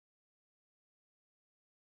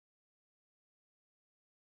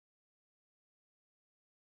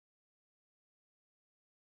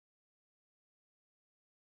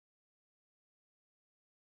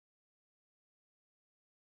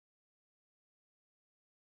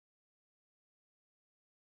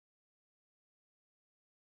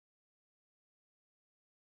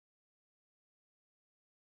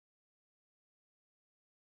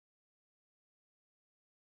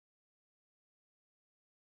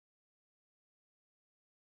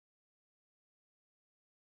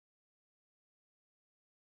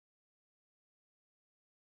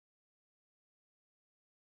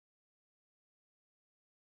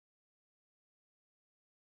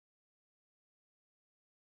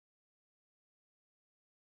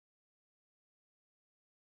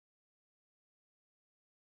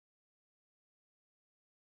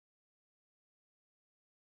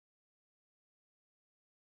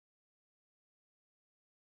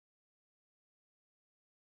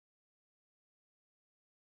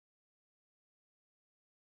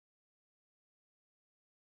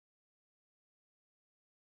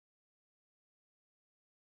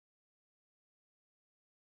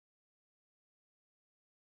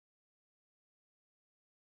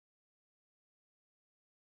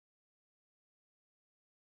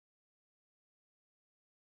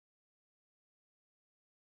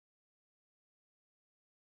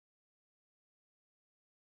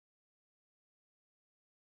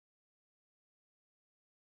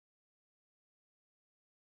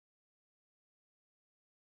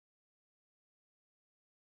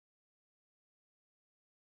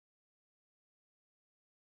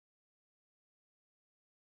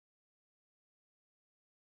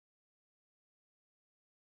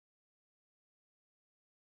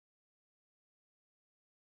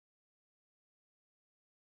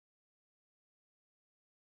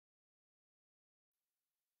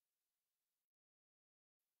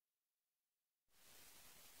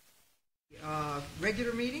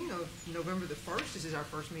regular meeting of November the 1st. This is our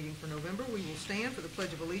first meeting for November. We will stand for the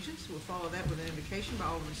Pledge of Allegiance. We'll follow that with an invocation by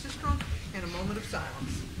Alderman Sistrom and a moment of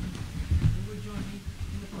silence. You would join me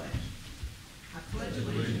in the pledge. I pledge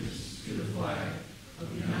allegiance to the flag of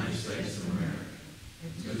the United States of America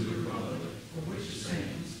and to the republic for which it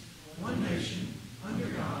stands, one nation, under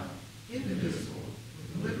God, indivisible,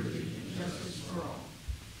 with liberty and justice for all.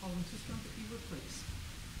 Alderman Sistrom, if you would please.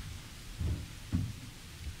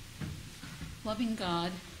 Loving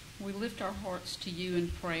God, we lift our hearts to you in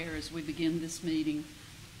prayer as we begin this meeting.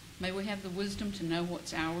 May we have the wisdom to know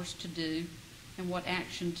what's ours to do and what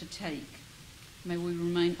action to take. May we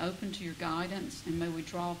remain open to your guidance, and may we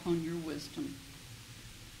draw upon your wisdom.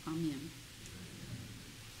 Amen.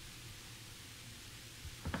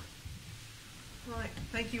 All right.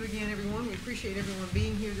 Thank you again, everyone. We appreciate everyone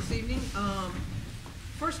being here this evening.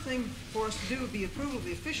 First thing for us to do would be approval of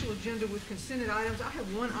the official agenda with consented items. I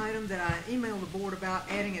have one item that I emailed the board about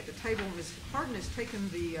adding at the table. Ms. Harden has taken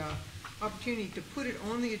the opportunity to put it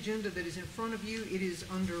on the agenda that is in front of you. It is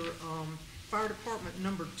under Fire Department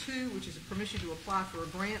number 2, which is a permission to apply for a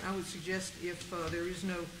grant. I would suggest, if there is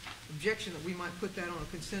no objection, that we might put that on a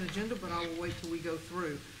consent agenda, but I will wait till we go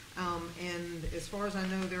through. And as far as I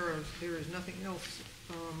know, there is nothing else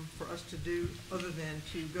for us to do other than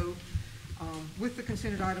to go with the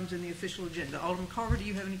consented items in the official agenda. Alderman Carver, do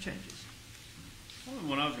you have any changes?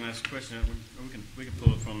 Well, I was going to ask a question, we can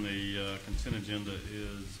pull it from the consent agenda,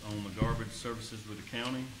 is on the garbage services with the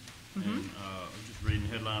county. Mm-hmm. And I was just reading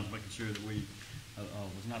headlines, making sure that we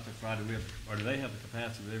was not that Friday. Or do they have the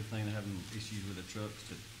capacity with everything? They're having issues with the trucks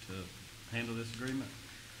to handle this agreement?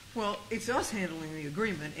 Well, it's us handling the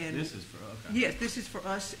agreement, and this is for okay. Yes, this is for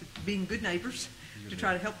us being good neighbors to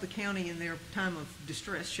try to help the county in their time of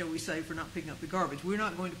distress, shall we say, for not picking up the garbage. We're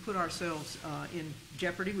not going to put ourselves in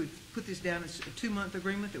jeopardy. We've put this down as a 2-month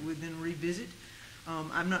agreement that we'd then revisit.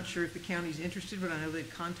 I'm not sure if the county's interested, but I know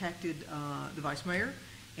they've contacted the vice mayor,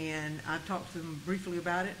 and I've talked to them briefly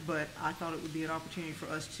about it, but I thought it would be an opportunity for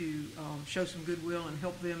us to show some goodwill and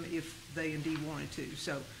help them if they indeed wanted to.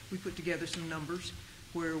 So we put together some numbers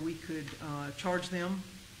where we could charge them,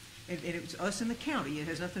 and it was us in the county. It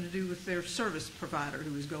has nothing to do with their service provider,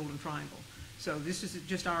 who is Golden Triangle. So this is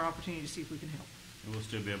just our opportunity to see if we can help. And we'll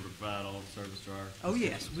still be able to provide all the service to our. Oh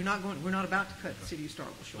yes, we're not about to cut the city of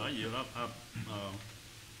Starkville short. I yield.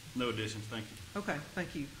 No additions. Thank you. Okay,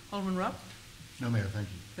 thank you. Alderman Rupp. No, Mayor, thank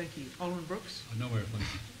you. Thank you. Alderman Brooks. No, Mayor, thank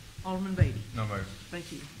you. Alderman Beatty. No, Mayor.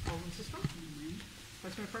 Thank you. Alderman Sistrom.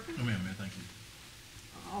 Vice Mayor Perkins. No, Mayor, thank you.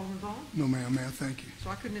 Alderman Vaughn. No, ma'am, thank you. So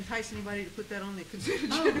I couldn't entice anybody to put that on the consent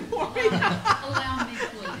agenda for me. Allow me,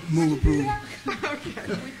 please. Move approval. Okay.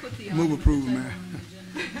 We put the Move approval, item ma'am. on the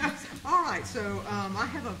agenda. All right. So I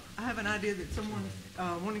have an idea that someone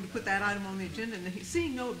wanting to put that item on the agenda, and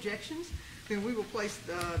seeing no objections, then we will place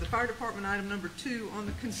the fire department item number 2 on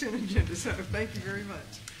the consent agenda. So thank you very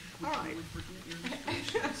much. All right.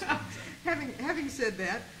 Having said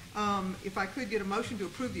that, if I could get a motion to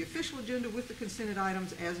approve the official agenda with the consented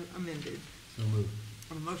items as amended. So moved.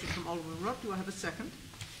 On a motion from Alderman Rupp, do I have a second?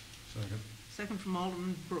 Second. Second from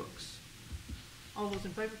Alderman Brooks. All those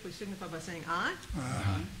in favor, please signify by saying aye.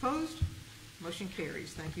 Aye. Opposed? Motion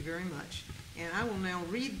carries. Thank you very much. And I will now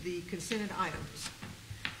read the consented items.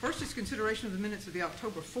 First is consideration of the minutes of the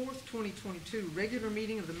October 4th, 2022 regular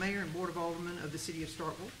meeting of the Mayor and Board of Aldermen of the City of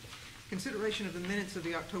Starkville. Consideration of the minutes of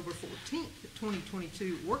the October 14th,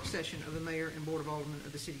 2022 work session of the Mayor and Board of Aldermen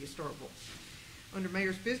of the City of Starkville. Under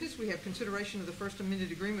Mayor's business, we have consideration of the first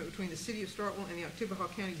amended agreement between the City of Starkville and the Oktibbeha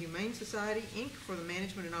County Humane Society, Inc. for the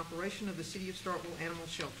management and operation of the City of Starkville Animal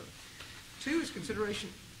Shelter. 2 is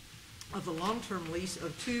consideration of the long-term lease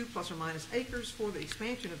of 2 ± acres for the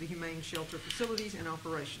expansion of the humane shelter facilities and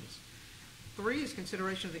operations. 3 is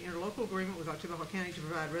consideration of the interlocal agreement with Oktibbeha County to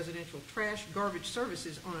provide residential trash garbage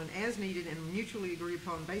services on an as-needed and mutually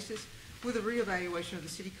agreed-upon basis with a reevaluation of the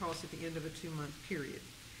city costs at the end of a 2-month period.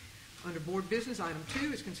 Under Board Business, Item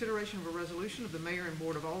 2 is consideration of a resolution of the Mayor and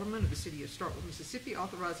Board of Aldermen of the City of Starkville, Mississippi,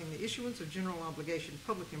 authorizing the issuance of general obligation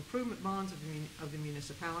public improvement bonds of the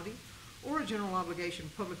municipality, or a general obligation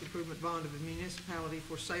public improvement bond of the municipality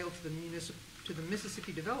for sale to the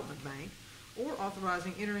Mississippi Development Bank, or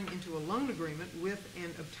authorizing entering into a loan agreement with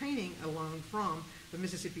and obtaining a loan from the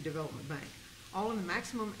Mississippi Development Bank, all in the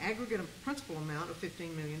maximum aggregate principal amount of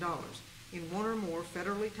 $15 million, in one or more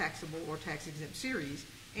federally taxable or tax-exempt series,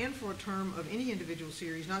 and for a term of any individual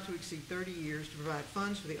series not to exceed 30 years to provide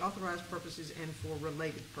funds for the authorized purposes and for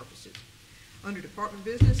related purposes. Under Department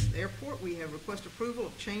Business, the Airport, we have request approval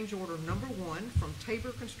of change order number 1 from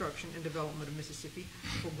Tabor Construction and Development of Mississippi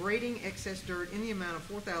for grading excess dirt in the amount of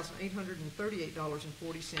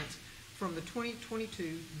 $4,838.40 from the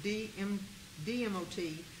 2022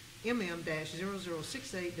 DMOT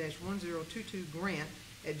MM-0068-1022 grant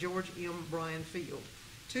at George M. Bryan Field.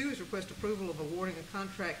 2 is request approval of awarding a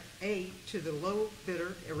contract A to the low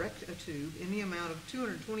bidder, Erect a Tube, in the amount of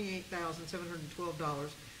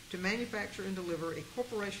 $228,712 to manufacture and deliver a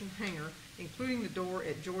corporation hangar, including the door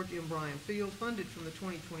at George M. Bryan Field, funded from the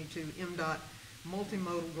 2022 MDOT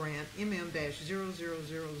Multimodal Grant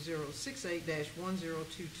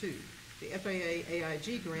MM-000068-1022, the FAA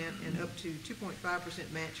AIG grant, and up to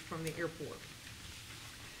 2.5% match from the airport.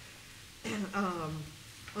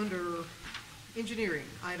 Under engineering,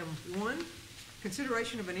 item 1,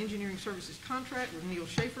 consideration of an engineering services contract with Neil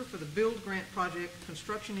Schaefer for the Build Grant Project,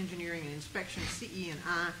 Construction Engineering and Inspection,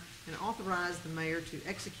 CE&I, and authorize the mayor to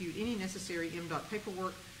execute any necessary MDOT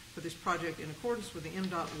paperwork for this project in accordance with the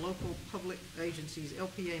MDOT Local Public Agencies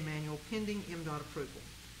LPA manual, pending MDOT approval.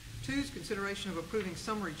 2 is consideration of approving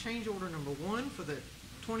summary change order number 1 for the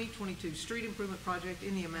 2022 street improvement project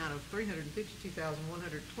in the amount of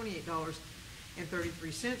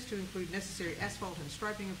 $352,128.33 to include necessary asphalt and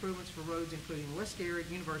striping improvements for roads including West Garrett,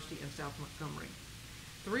 University, and South Montgomery.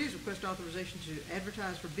 3 is request authorization to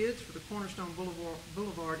advertise for bids for the Cornerstone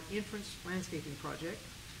Boulevard entrance landscaping project.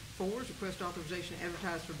 4 is request authorization to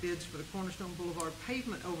advertise for bids for the Cornerstone Boulevard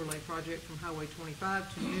pavement overlay project from Highway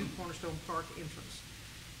 25 to new Cornerstone Park entrance.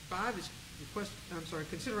 5 is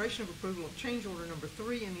consideration of approval of change order number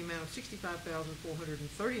 3 in the amount of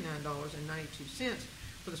 $65,439.92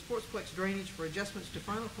 for the Sportsplex drainage for adjustments to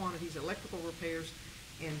final quantities, electrical repairs,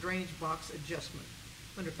 and drainage box adjustment.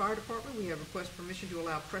 Under Fire Department, we have request permission to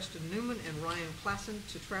allow Preston Newman and Ryan Klassen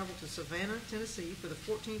to travel to Savannah, Tennessee for the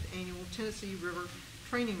 14th Annual Tennessee River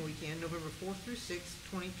Training Weekend, November 4th through 6th,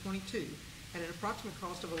 2022, at an approximate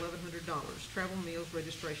cost of $1,100, travel, meals,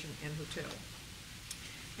 registration, and hotel.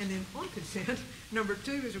 And then on consent, number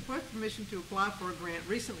 2 is request permission to apply for a grant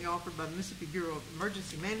recently offered by the Mississippi Bureau of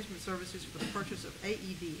Emergency Management Services for the purchase of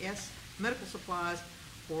AEDS medical supplies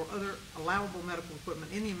or other allowable medical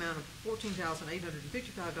equipment in the amount of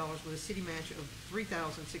 $14,855 with a city match of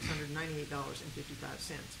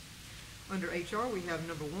 $3,698.55. Under HR, we have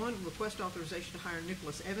number 1, request authorization to hire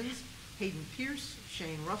Nicholas Evans, Hayden Pierce,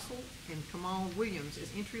 Shane Russell, and Kamal Williams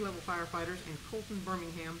as entry-level firefighters, and Colton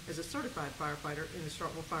Birmingham as a certified firefighter in the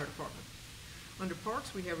Starkville Fire Department. Under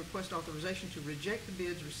Parks, we have request authorization to reject the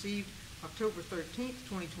bids received October 13th,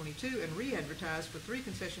 2022, and re-advertise for 3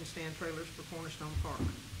 concession stand trailers for Cornerstone Park.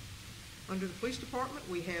 Under the Police Department,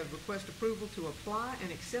 we have request approval to apply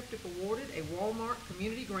and accept, if awarded, a Walmart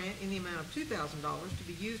community grant in the amount of $2,000 to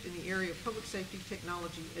be used in the area of public safety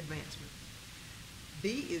technology advancement.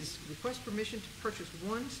 B is request permission to purchase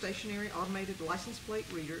 1 stationary automated license plate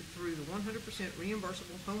reader through the 100%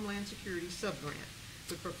 reimbursable Homeland Security subgrant,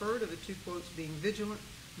 with preferred of the 2 quotes being Vigilant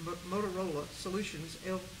Motorola Solutions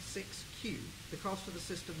L6Q, the cost of the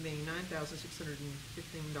system being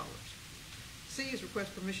 $9,615. C is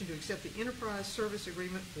request permission to accept the enterprise service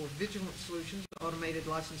agreement for Vigilant Solutions automated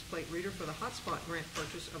license plate reader for the hotspot grant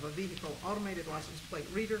purchase of a vehicle automated license plate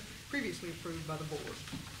reader previously approved by the board.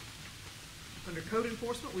 Under Code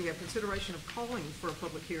Enforcement, we have consideration of calling for a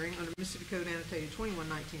public hearing under Mississippi Code Annotated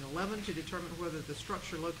 21-1911 to determine whether the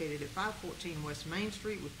structure located at 514 West Main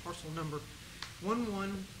Street with parcel number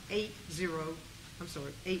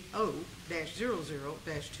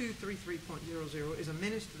 80-00-233.00 is a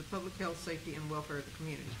menace to the public health, safety, and welfare of the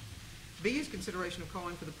community. B is consideration of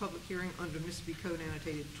calling for the public hearing under Mississippi Code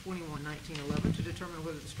Annotated 21-1911 to determine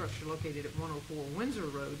whether the structure located at 104 Windsor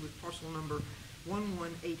Road with parcel number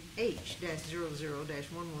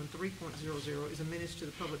 118H-00-113.00 is a menace to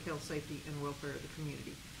the public health, safety, and welfare of the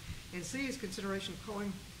community. And C is consideration of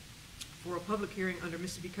calling for a public hearing under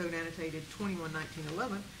Mississippi Code Annotated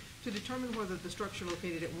 21-1911 to determine whether the structure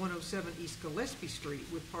located at 107 East Gillespie Street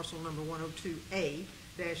with parcel number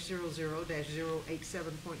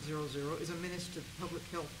 102A-00-087.00 is a menace to public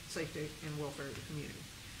health, safety, and welfare of the community.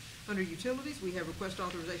 Under Utilities, we have request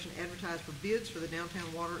authorization to advertise for bids for the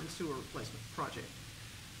downtown water and sewer replacement project.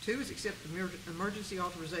 2 is accept emergency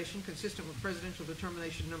authorization consistent with Presidential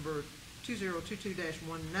Determination number 2022-19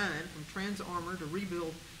 from TransArmor to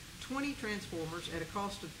rebuild 20 transformers at a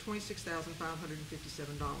cost of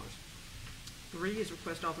 $26,557. 3 is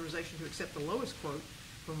request authorization to accept the lowest quote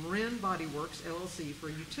from Wren Body Works, LLC for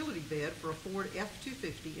a utility bed for a Ford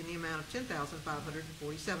F-250 in the amount of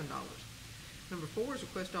 $10,547. Number 4 is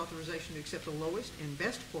request authorization to accept the lowest and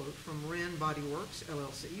best quote from Wren Body Works,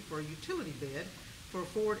 LLC for a utility bed for a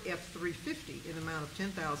Ford F-350 in the amount of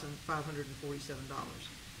 $10,547.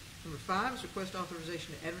 Number 5 is request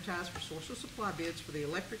authorization to advertise for source of supply bids for the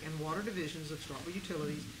electric and water divisions of Starkville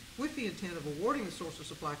Utilities with the intent of awarding the source of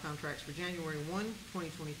supply contracts for January 1,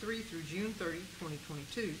 2023 through June 30,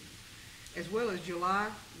 2022, as well as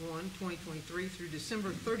July 1, 2023 through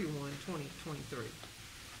December 31, 2023.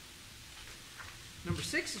 Number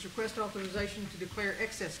 6 is request authorization to declare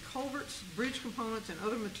excess culverts, bridge components, and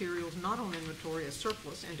other materials not on inventory as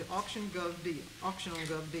surplus and to auction on Gov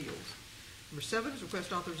deals. Number 7 is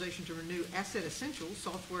request authorization to renew Asset Essentials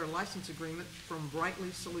software license agreement from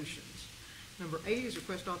Brightly Solutions. Number 8 is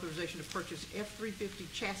request authorization to purchase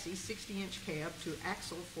F-350 chassis 60-inch cab to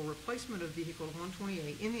axle for replacement of vehicle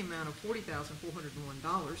 128 in the amount of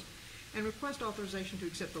 $40,401, and request authorization to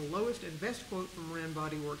accept the lowest and best quote from Wren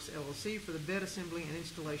Body Works LLC for the bed assembly and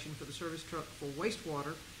installation for the service truck for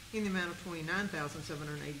wastewater in the amount of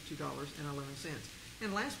 $29,782.11.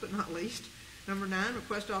 And last but not least, number 9,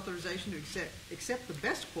 request authorization to accept the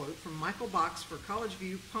best quote from Michael Box for College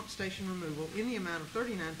View pump station removal in the amount of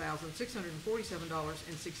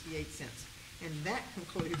 $39,647.68. And that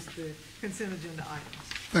concludes the consent agenda items.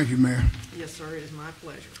 Thank you, Mayor. Yes, sir, it is my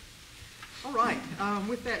pleasure. All right,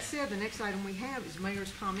 with that said, the next item we have is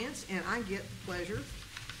mayor's comments, and I get the pleasure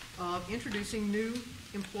of introducing new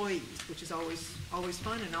employees, which is always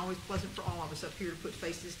fun and always pleasant for all of us up here to put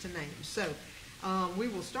faces to names. So we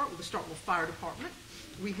will start with the Starkville Fire Department.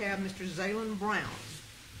 We have Mr. Zaylen Brown.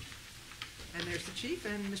 And there's the chief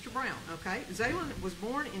and Mr. Brown, okay? Zaylen was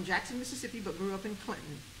born in Jackson, Mississippi, but grew up in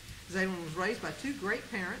Clinton. Zaylen was raised by two great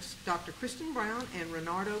parents, Dr. Kristen Brown and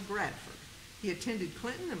Renardo Bradford. He attended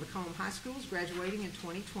Clinton and Macomb High Schools, graduating in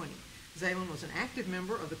 2020. Zaylen was an active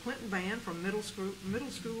member of the Clinton Band from middle school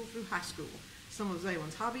through high school. Some of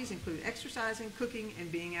Zaylen's hobbies include exercising, cooking,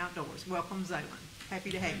 and being outdoors. Welcome, Zaylen.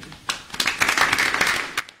 Happy to have you.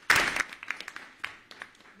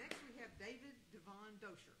 Next, we have David Devon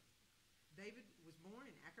Dosher. David was born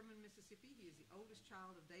in Ackerman, Mississippi. He is the oldest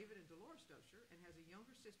child of David and Dolores Dosher and has a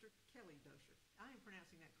younger sister, Kelly Dosher. I am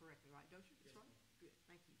pronouncing that correctly, right, Dosher? That's right? Good,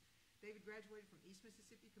 thank you. David graduated from East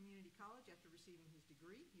Mississippi Community College after receiving his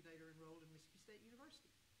degree. He later enrolled in Mississippi State University.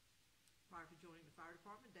 Prior to joining the fire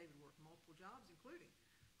department, David worked multiple jobs, including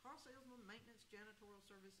car salesman, maintenance, janitorial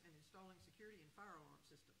service, and installing security and fire alarm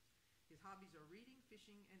systems. His hobbies are reading,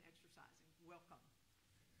 fishing, and exercising. Welcome.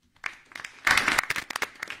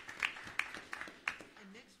 And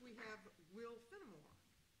next we have Will Fenimore.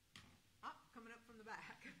 Coming up from the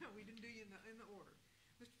back. We didn't do you in the order.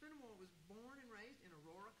 Mr. Fenimore was born and raised in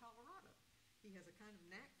Aurora, Colorado. He has a kind of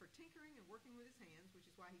knack for tinkering and working with his hands, which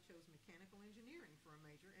is why he chose mechanical engineering for a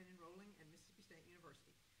major and enrolling at Mississippi State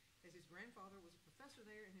University, as his grandfather was a professor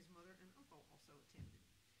there and his mother and uncle also attended.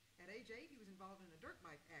 At age 8, he was involved in a dirt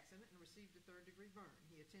bike accident and received a third-degree burn.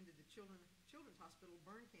 He attended the Children's Hospital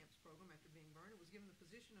Burn Camps program after being burned and was given the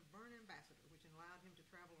position of burn ambassador, which allowed him to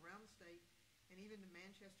travel around the state and even to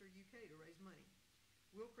Manchester, UK, to raise money.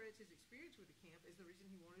 Will credits his experience with the camp as the reason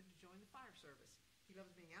he wanted to join the fire service. He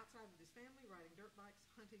loves being outside with his family, riding dirt bikes,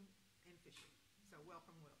 hunting, and fishing. So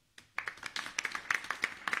welcome, Will.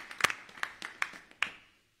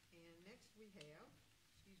 And next we have,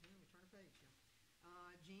 excuse me, let me turn a page here.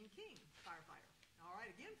 Gene King, firefighter. All right,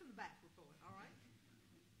 again from the back we're pulling. All right.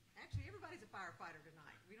 Actually, everybody's a firefighter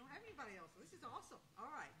tonight. We don't have anybody else. This is awesome.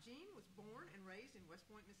 All right, Gene was born and raised in West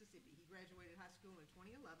Point, Mississippi. He graduated high school in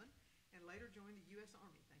 2011 and later joined the U.S.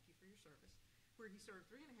 Army. Thank you for your service, where he served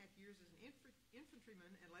 3.5 years as an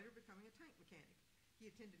infantryman and later becoming a tank mechanic. He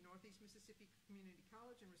attended Northeast Mississippi Community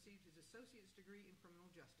College and received his associate's degree in criminal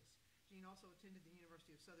justice. Gene also attended the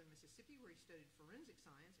University of Southern Mississippi, where he studied forensic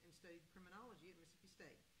science and studied criminology at Mississippi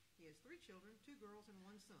State. He has 3 children, 2 girls and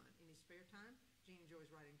 1 son. In his spare time, Gene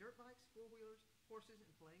enjoys riding dirt bikes, 4-wheelers, horses,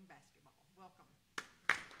 and playing basketball. Welcome.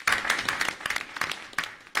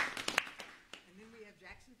 And then we have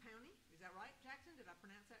Jackson Powney. Is that right, Jackson? Did I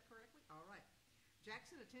pronounce that correctly? All right.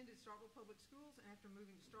 Jackson attended Starkville Public Schools and after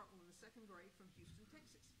moving to Starkville in the 2nd grade from Houston,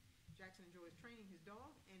 Texas. Jackson enjoys training his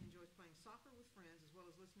dog and enjoys playing soccer with friends as well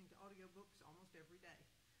as listening to audiobooks almost every day.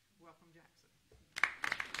 Welcome, Jackson.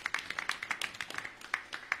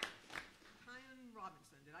 Tyan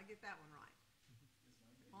Robinson. Did I get that one right?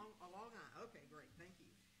 A long eye. Okay, great. Thank you.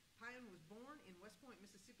 Tyan was born in West Point,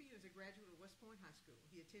 Mississippi, and is a graduate of West Point High School.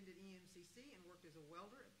 He attended EMCC and worked as a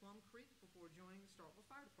welder at Plum Creek before joining the Starkville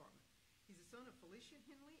Fire Department. He's the son of Felicia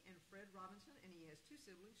Henley and Fred Robinson, and he has 2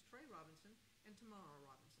 siblings, Trey Robinson and Tamara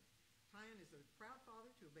Robinson. Tyan is the proud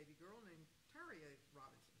father to a baby girl named Taria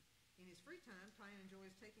Robinson. In his free time, Tyan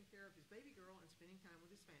enjoys taking care of his baby girl and spending time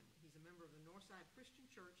with his family. He's a member of the Northside Christian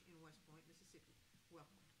Church in West Point, Mississippi.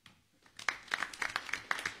 Welcome.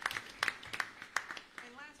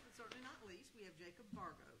 And last but certainly not least, we have Jacob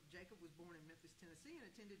Vargo. Jacob was born in Memphis, Tennessee, and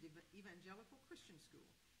attended Evangelical Christian School.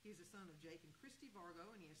 He is the son of Jake and Christy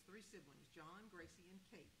Vargo, and he has 3 siblings, John, Gracie, and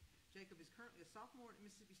Kate. Jacob is currently a sophomore at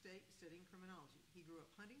Mississippi State studying criminology. He grew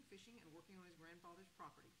up hunting, fishing, and working on his grandfather's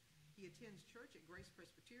property. He attends church at Grace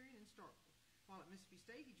Presbyterian in Starkville. While at Mississippi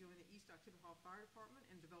State, he joined the East Oktibbeha Fire Department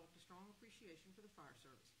and developed a strong appreciation for the fire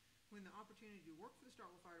service. When the opportunity to work for the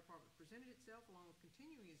Starkville Fire Department presented itself, along with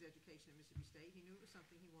continuing his education at Mississippi State, he knew it was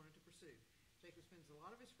something he wanted to pursue. Jacob spends a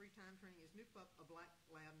lot of his free time training his new pup, a black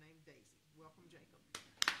lab named Daisy. Welcome, Jacob.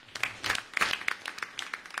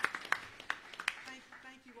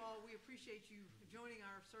 Thank you all. We appreciate you joining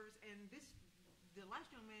our service. And the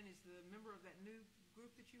last young man is the member of that new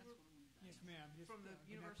group that you were? Yes, ma'am. From the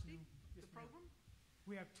university, yes, the program?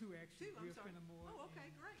 We have 2 actually. 2, I'm sorry. More Oh, okay,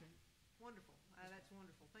 and, great. Wonderful. That's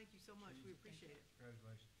wonderful. Thank you so much. We appreciate it.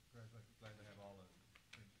 Congratulations. Congratulations. Glad to have all of you.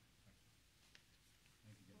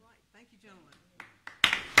 Thank you. All right. Thank you, gentlemen.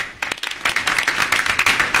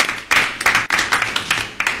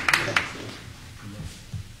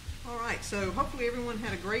 All right, so hopefully everyone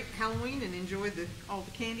had a great Halloween and enjoyed all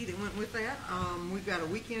the candy that went with that. We've got a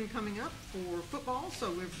weekend coming up for football, so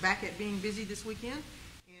we're back at being busy this weekend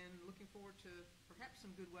and looking forward to perhaps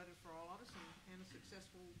some good weather for all of us and a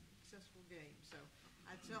successful game. So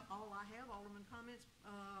that's all I have. Alderman comments.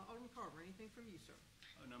 Alderman Carver, anything from you, sir?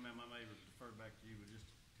 Oh, no, ma'am, I may refer back to you, but just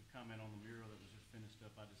to comment on the mural that was just finished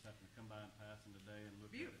up. I just happened to come by and pass in today and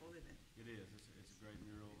look Beautiful, at it. Isn't it? It is. It's a great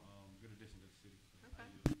mural. Good addition to the city. Okay,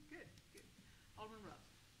 good. Alderman Ruff.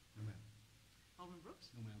 No, ma'am. Alderman Brooks.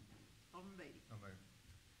 No, ma'am. Alderman Beatty. No, ma'am.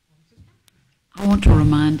 Alderman Sister. I want to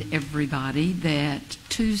remind everybody that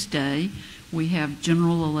Tuesday we have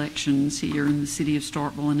general elections here in the city of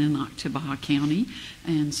Starkville and in Oktibbeha County,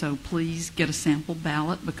 and so please get a sample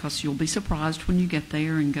ballot because you'll be surprised when you get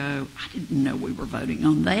there and go, I didn't know we were voting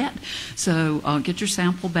on that. So get your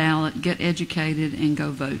sample ballot, get educated, and go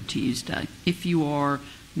vote Tuesday. If you are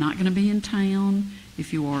not going to be in town,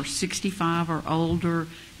 if you are 65 or older,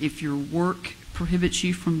 if your work prohibits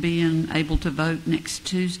you from being able to vote next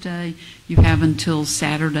Tuesday, you have until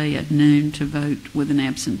Saturday at noon to vote with an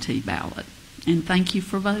absentee ballot. And thank you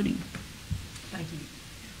for voting. Thank you.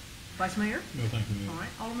 Vice Mayor? No, thank you, ma'am. All right,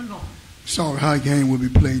 Alderman Vaughn. Sorry, High game will be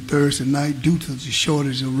played Thursday night due to the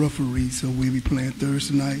shortage of referees, so we'll be playing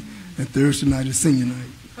Thursday night, and Thursday night is senior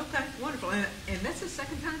night. Okay, wonderful. And that's the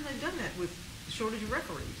second time they've done that with the shortage of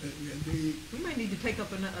referees. We may need to take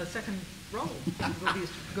up a second role and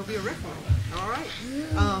go be a referee. All right.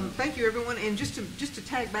 Thank you, everyone. And just to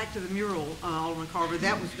tag back to the mural, Alderman Carver,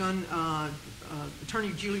 that was done.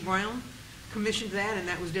 Attorney Julie Brown commissioned that, and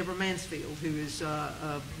that was Deborah Mansfield, who is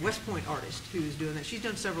a West Point artist who is doing that. She's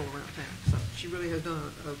done several around town, so she really has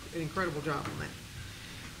done an incredible job on that.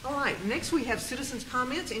 All right, next we have citizens'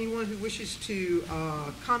 comments. Anyone who wishes to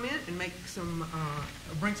comment and make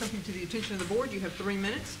bring something to the attention of the board, you have 3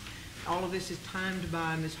 minutes. All of this is timed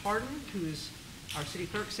by Ms. Harden, who is our city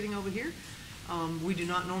clerk sitting over here. We do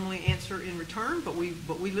not normally answer in return, but we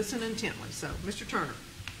listen intently. So, Mr. Turner.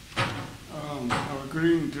 Good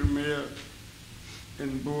evening to the mayor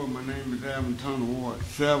and the board. My name is Alvin Turner, Ward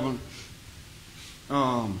 7.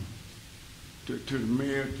 To the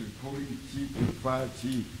mayor, to the police chief, and the fire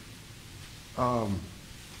chief.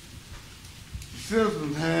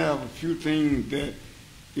 Citizens have a few things that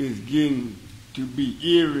is getting to be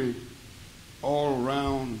eerie all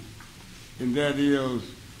around, and that is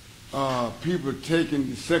people taking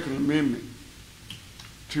the Second Amendment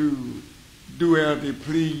to do as they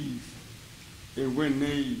please, and when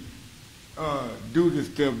they do this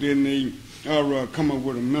stuff, then they come up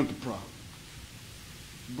with a mental problem.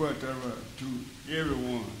 But to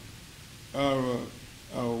everyone,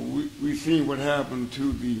 we've seen what happened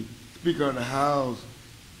to the Speaker of the House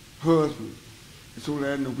husband. So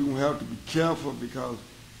that we will have to be careful, because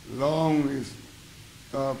long as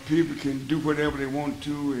people can do whatever they want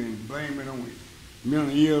to and blame it on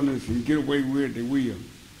mental illness and get away with it, they will.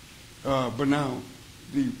 But now,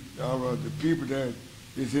 the people that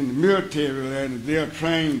is in the military, they are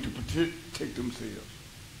trained to protect themselves.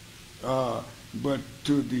 But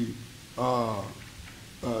to the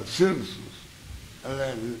citizens,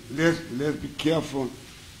 let's be careful.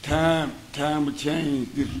 Time will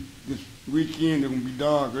change. This weekend it's gonna be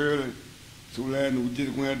dark early, so we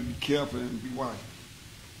just gonna have to be careful and be watching.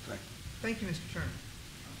 Thank you, Mr. Turner.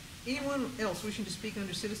 Anyone else wishing to speak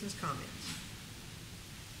under citizens' comments?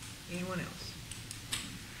 Anyone else?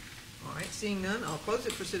 All right, seeing none, I'll close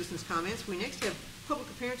it for citizens' comments. We next have public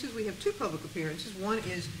appearances. We have 2 public appearances. One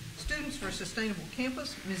is Students for a Sustainable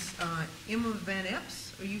Campus. Ms. Emma Van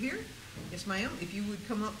Epps, are you here? Yes, ma'am. If you would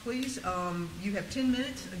come up, please. You have 10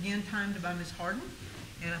 minutes, again timed by Ms. Harden.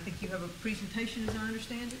 And I think you have a presentation, as I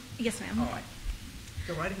understand it? Yes, ma'am. All right.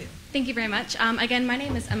 Go right ahead. Thank you very much. Again, my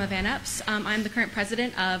name is Emma Van Epps. I'm the current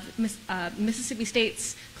president of Mississippi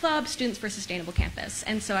State's Club Students for a Sustainable Campus.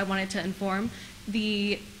 And so I wanted to inform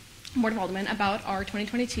the Board of Aldermen about our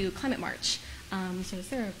 2022 Climate March. So is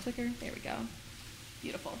there a clicker? There we go.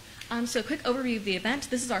 Beautiful. So a quick overview of the event.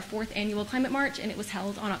 This is our 4th annual Climate March, and it was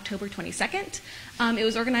held on October 22nd. It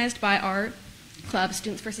was organized by our club,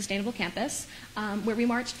 Students for a Sustainable Campus, where we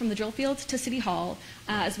marched from the drill field to City Hall,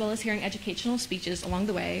 as well as hearing educational speeches along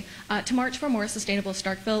the way, to march for a more sustainable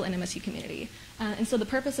Starkville and MSU community. And so the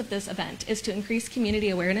purpose of this event is to increase community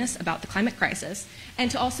awareness about the climate crisis and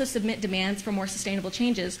to also submit demands for more sustainable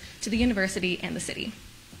changes to the university and the city.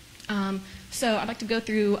 So I'd like to go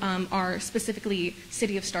through our specifically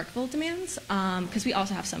City of Starkville demands, because we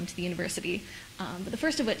also have some to the university. But the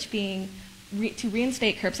first of which being to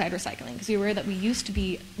reinstate curbside recycling, because we were aware that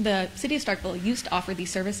the City of Starkville used to offer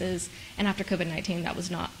these services, and after COVID-19 that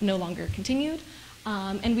was no longer continued.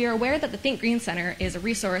 And we are aware that the Think Green Center is a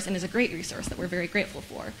resource and is a great resource that we're very grateful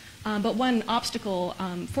for. But one obstacle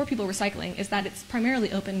for people recycling is that it's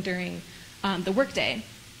primarily open during the workday,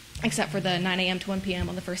 except for the 9 a.m. to 1 p.m.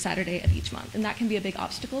 on the first Saturday of each month. And that can be a big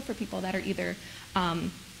obstacle for people that are either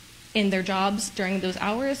in their jobs during those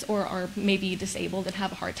hours or are maybe disabled and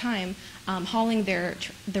have a hard time hauling their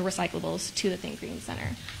recyclables to the Think Green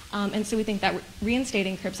Center. And so we think that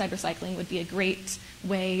reinstating curbside recycling would be a great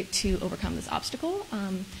way to overcome this obstacle.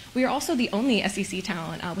 We are also the only SEC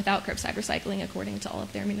town without curbside recycling according to all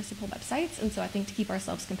of their municipal websites. And so I think to keep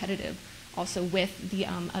ourselves competitive also with the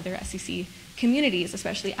other SEC communities,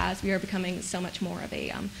 especially as we are becoming so much more of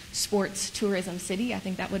a sports tourism city, I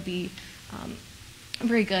think that would be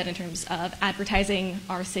very good in terms of advertising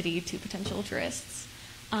our city to potential tourists.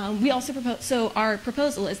 We also propose, so our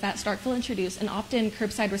proposal is that Starkville introduce an opt-in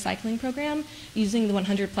curbside recycling program using the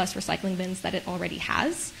 100 plus recycling bins that it already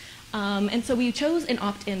has. And so we chose an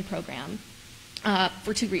opt-in program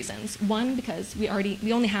for 2 reasons. One, because we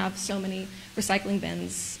only have so many recycling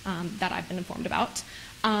bins that I've been informed about,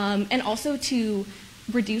 and also to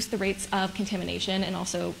reduce the rates of contamination and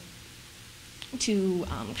also to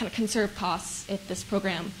kind of conserve costs if this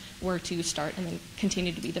program were to start and then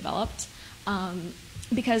continue to be developed.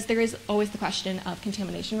 Because there is always the question of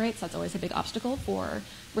contamination rates. That's always a big obstacle for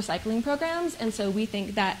recycling programs. And so we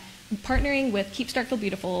think that partnering with Keep Starkville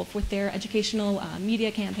Beautiful with their educational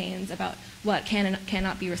media campaigns about what can and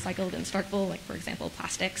cannot be recycled in Starkville, like for example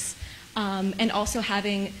plastics, and also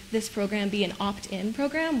having this program be an opt-in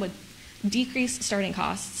program would decrease starting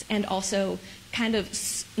costs and also kind of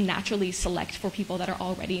naturally select for people that are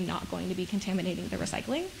already not going to be contaminating the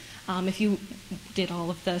recycling. If you did all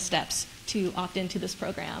of the steps to opt into this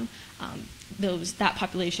program, that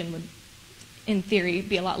population would, in theory,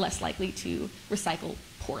 be a lot less likely to recycle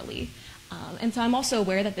poorly. And so I'm also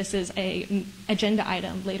aware that this is an agenda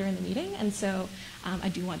item later in the meeting, and so I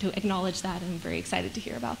do want to acknowledge that, and I'm very excited to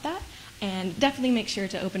hear about that. And definitely make sure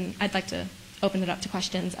to I'd like to open it up to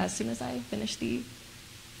questions as soon as I finish the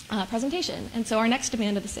presentation. And so our next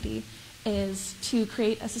demand of the city is to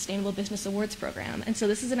create a sustainable business awards program. And so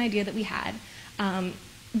this is an idea that we had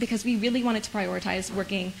because we really wanted to prioritize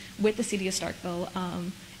working with the city of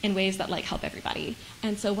Starkville in ways that help everybody.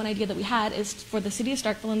 And so one idea that we had is for the city of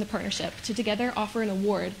Starkville and the partnership to together offer an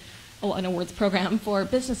awards program for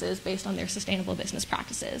businesses based on their sustainable business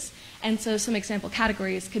practices. And so some example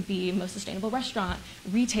categories could be most sustainable restaurant,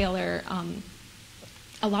 retailer,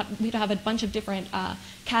 we'd have a bunch of different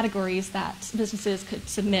categories that businesses could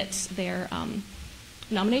submit their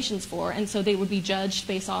nominations for, and so they would be judged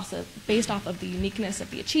based off of the uniqueness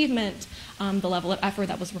of the achievement, the level of effort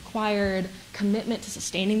that was required, commitment to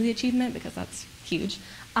sustaining the achievement, because that's huge,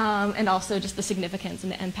 and also just the significance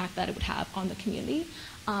and the impact that it would have on the community.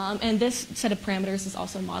 And this set of parameters is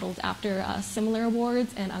also modeled after similar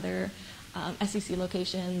awards and other SEC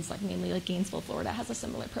locations, mainly Gainesville, Florida, has a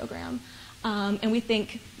similar program. And we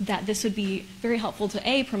think that this would be very helpful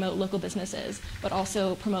to promote local businesses, but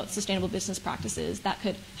also promote sustainable business practices that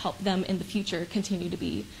could help them in the future continue to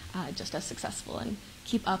be just as successful and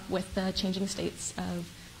keep up with the changing states of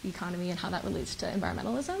the economy and how that relates to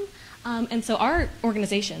environmentalism. And so our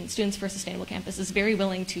organization, Students for a Sustainable Campus, is very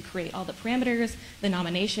willing to create all the parameters, the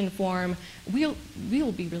nomination form. We'll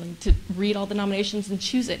be willing to read all the nominations and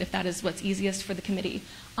choose it if that is what's easiest for the committee.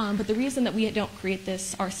 But the reason that we don't create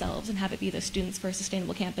this ourselves and have it be the Students for a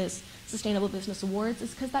Sustainable Campus Sustainable Business Awards is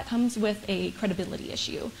because that comes with a credibility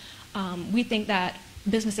issue. We think that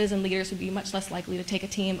businesses and leaders would be much less likely to take a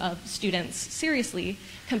team of students seriously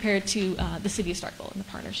compared to the city of Starkville and the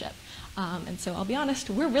partnership. And so I'll be honest,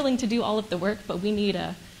 we're willing to do all of the work, but we need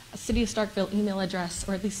a City of Starkville email address,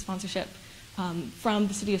 or at least sponsorship from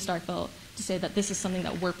the City of Starkville to say that this is something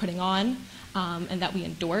that we're putting on and that we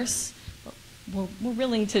endorse. We're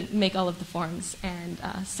willing to make all of the forms and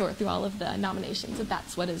sort through all of the nominations if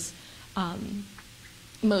that's what is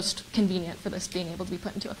most convenient for this being able to be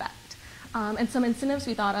put into effect. And some incentives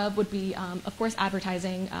we thought of would be, of course,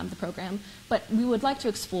 advertising the program, but we would like to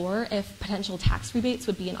explore if potential tax rebates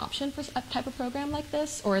would be an option for a type of program like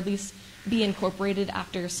this, or at least be incorporated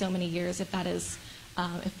after so many years if that is,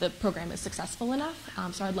 if the program is successful enough.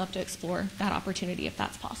 So I'd love to explore that opportunity if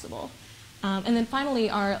that's possible. And then finally,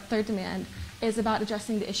 our third demand is about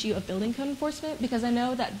addressing the issue of building code enforcement, because I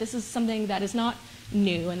know that this is something that is not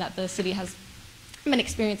new and that the city has been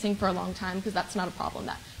experiencing for a long time, because that's not a problem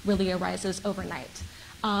that really arises overnight.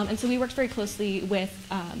 And so we worked very closely with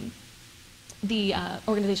the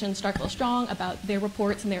organization Starkville Strong about their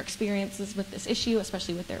reports and their experiences with this issue,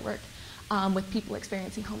 especially with their work with people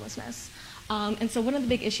experiencing homelessness. And so one of the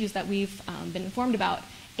big issues that we've been informed about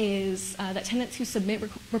is that tenants who submit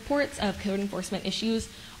reports of code enforcement issues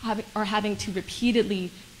are having to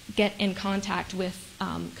repeatedly get in contact with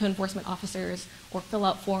code enforcement officers or fill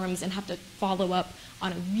out forms and have to follow up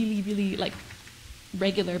on a really, really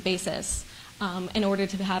regular basis in order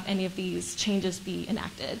to have any of these changes be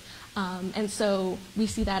enacted. And so we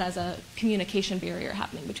see that as a communication barrier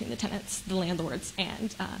happening between the tenants, the landlords,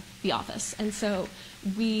 and the office. And so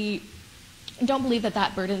we don't believe that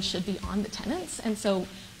that burden should be on the tenants. And so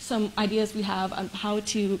some ideas we have on how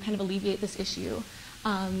to kind of alleviate this issue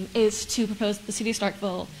is to propose the City of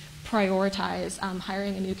Starkville prioritize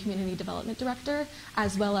hiring a new community development director,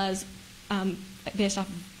 as well as based off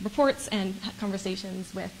of reports and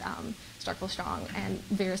conversations with Starkville Strong and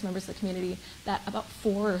various members of the community, that about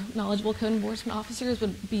 4 knowledgeable code enforcement officers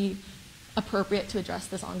would be appropriate to address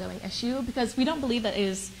this ongoing issue, because we don't believe that it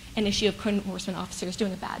is an issue of code enforcement officers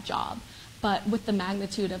doing a bad job, but with the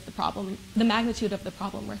magnitude of the problem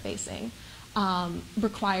we're facing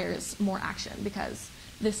requires more action, because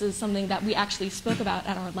this is something that we actually spoke about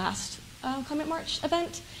at our last Climate March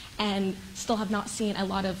event and still have not seen a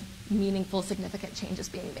lot of meaningful, significant changes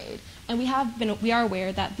being made. And we are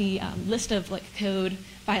aware that the list of code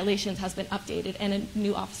violations has been updated, and a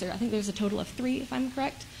new officer, I think there's a total of 3, if I'm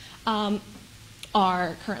correct,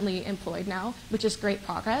 are currently employed now, which is great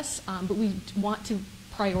progress, but we want to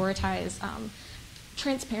prioritize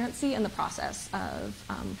transparency in the process of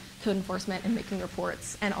code enforcement and making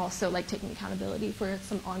reports, and also taking accountability for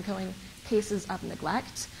some ongoing cases of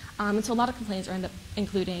neglect. And so a lot of complaints are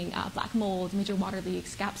including black mold, major water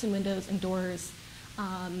leaks, gaps in windows and doors,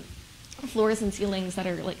 floors and ceilings that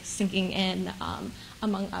are sinking in,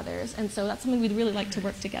 among others. And so that's something we'd really like to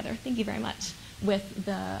work together, thank you very much, with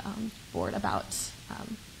the board about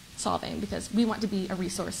solving, because we want to be a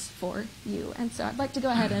resource for you. And so I'd like to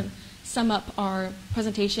go ahead and sum up our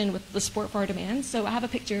presentation with the support for our demands. So I have a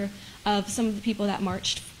picture of some of the people that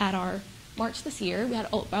marched at our march this year. We had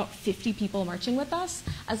about 50 people marching with us,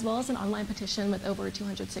 as well as an online petition with over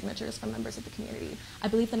 200 signatures from members of the community. I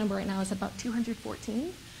believe the number right now is about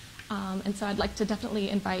 214. And so I'd like to definitely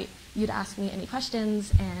invite you to ask me any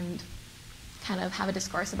questions and kind of have a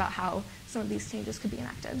discourse about how some of these changes could be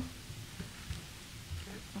enacted.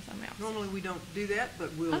 Normally we don't do that,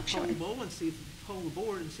 but we'll Sure. poll the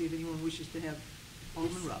board and see if anyone wishes to have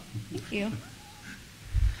Alderman Rupp. Thank you.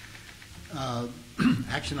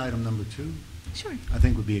 Action item number 2, Sure. I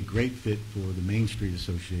think would be a great fit for the Main Street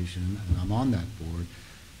Association, and I'm on that board,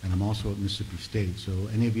 and I'm also at Mississippi State. So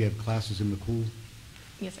any of you have classes in McCool?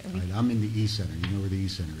 Yes, sir. Right, I'm in the E Center. You know where the E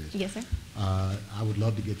Center is? Yes, sir. I would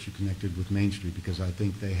love to get you connected with Main Street, because I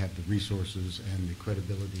think they have the resources and the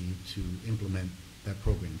credibility to implement that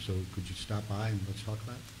program. So could you stop by and let's talk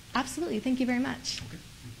about it? Absolutely. Thank you very much. Okay.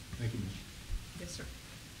 Thank you, Ms. Yes, sir.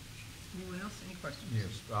 Anyone else? Any questions?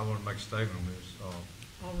 Yes, I want to make a statement on this.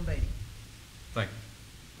 Alderman Beatty. Thank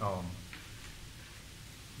you.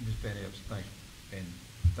 Ms. Van Epps, thank you. And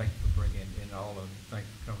thank you for bringing in all of you. Thank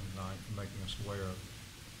you for coming tonight, for making us aware of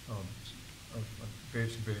some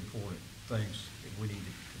very important things that we need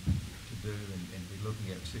to do and be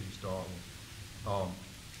looking at the city of Starkville.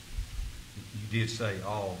 You did say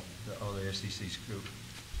all the other SEC school,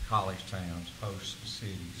 college towns, host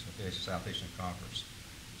cities, the Southeastern Conference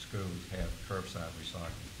schools have curbside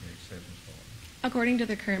recycling, the acceptance part. According to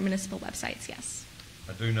the current municipal websites, yes.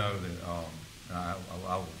 I do know that, and I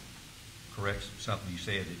will correct something you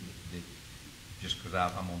said that just because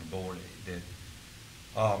I'm on the board, that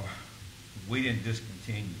we didn't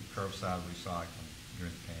discontinue curbside recycling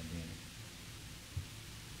during the pandemic.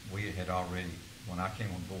 We had already, when I came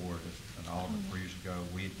on board as an alderman 3 years ago,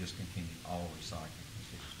 we had discontinued all recycling in the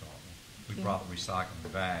city of Starkville. We brought the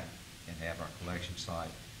recycling back and have our collection site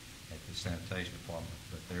at the sanitation department,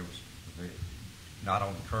 but there was, not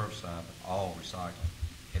on the curbside, but all recycling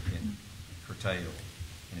had been curtailed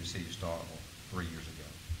in the city of Starkville 3 years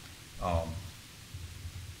ago.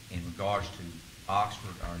 In regards to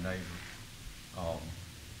Oxford, our neighbor,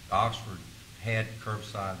 Oxford had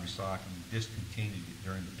curbside recycling, discontinued it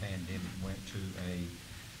during the pandemic, went to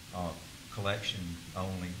a collection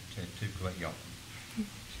only, to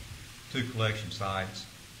two collection sites.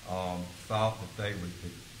 Thought that their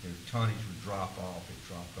tonnage would drop off. It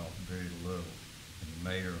dropped off very little. And the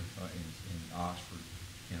mayor in Oxford,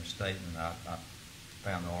 in a statement, I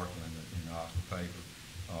found the article in the Oxford paper,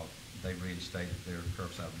 they reinstated their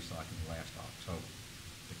curbside recycling last October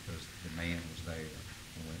because demand was there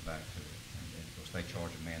and went back to it. And of course, they charge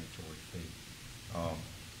a mandatory fee.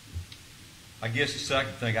 I guess the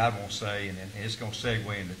second thing I want to say, and it's going to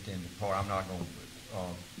segue in the part, I'm not going to,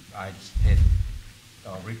 I just had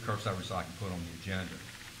curbside recycling put on the agenda.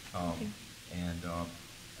 And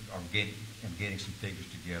I'm getting some figures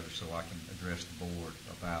together so I can address the board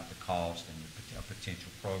about the cost and the potential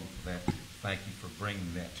program for that. Thank you for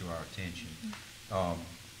bringing that to our attention. I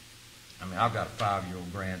mean, I've got a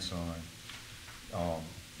 5-year-old grandson.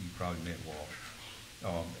 You probably met Walter.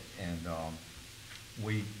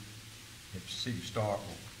 We, at the city of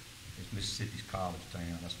Starkville, it's Mississippi's college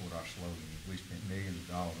town. That's what our slogan is. We spent millions of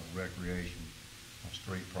dollars on recreation, on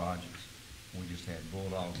street projects. We just had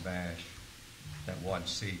Bulldog Bash. That wasn't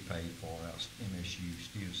city paid for. That was MSU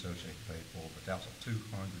Student Association paid for. But that was a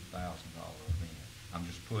 $200,000 event. I'm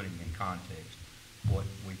just putting in context what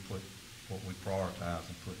we prioritize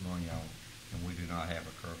and put money on, and we do not have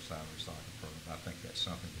a curbside recycling program. I think that's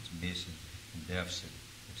something that's missing and deficit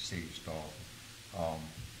in the city of Starkville.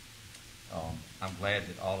 I'm glad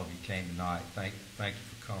that all of you came tonight. Thank you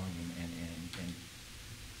for coming and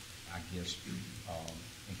I guess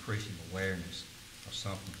increasing awareness of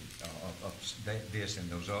something of this and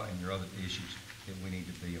those and your other issues that we need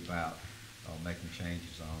to be about making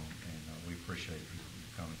changes on. And we appreciate you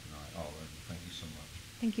coming tonight, all of you. Thank you so much.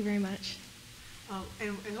 Thank you very much.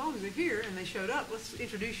 And as long as they're here and they showed up, let's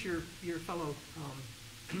introduce your fellow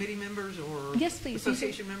committee members or Yes, please.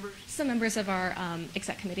 association members. Some members of our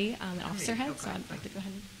exec committee and officer heads. Okay, So I'd like thank to go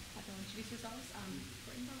ahead and have them introduce yourselves.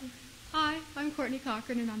 Courtney Bowden. Hi, I'm Courtney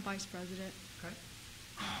Cochran, and I'm Vice President. Okay.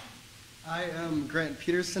 I am Grant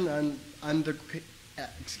Peterson. I'm the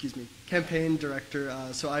campaign director.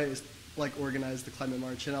 So I organize the Climate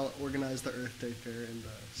March, and I'll organize the Earth Day Fair in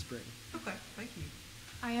the spring. Okay, thank you.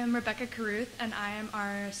 I am Rebecca Caruth, and I am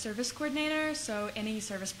our service coordinator, so any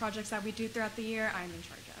service projects that we do throughout the year, I'm in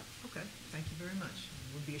charge of. Okay, thank you very much.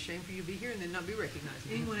 It would be a shame for you to be here and then not be recognized.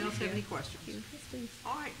 Anyone else have any questions? Yes, please.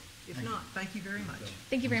 All right. If not, thank you very much.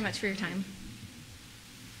 Thank you very much for your time.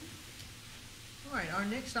 All right, our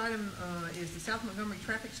next item is the South Montgomery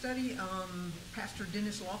traffic study. Pastor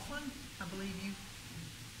Dennis Laughlin, I believe you.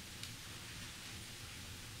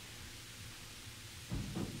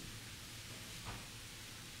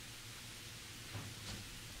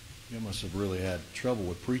 You must have really had trouble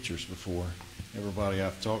with preachers before. Everybody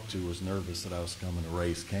I've talked to was nervous that I was coming to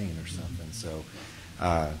raise Cain or something. So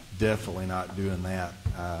definitely not doing that.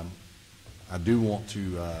 I do want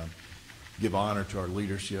to give honor to our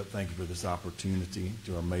leadership. Thank you for this opportunity.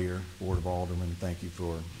 To our mayor, board of aldermen, thank you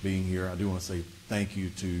for being here. I do want to say thank you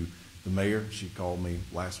to the mayor. She called me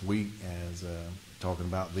last week as talking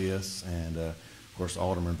about this. And, of course,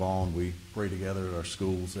 Alderman Vaughn, we pray together at our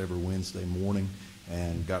schools every Wednesday morning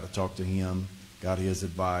and got to talk to him, got his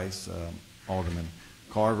advice. Alderman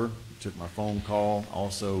Carver took my phone call.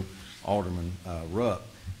 Also, Alderman Rupp.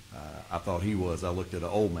 I thought he was. I looked at an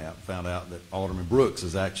old map, found out that Alderman Brooks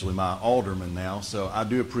is actually my alderman now. So I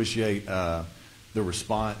do appreciate the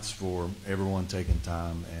response for everyone taking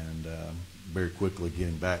time and very quickly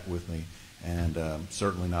getting back with me, and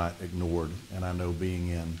certainly not ignored. And I know being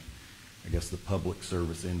in, I guess, the public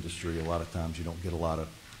service industry, a lot of times you don't get a lot of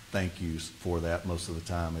thank yous for that. Most of the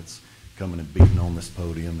time it's coming and beating on this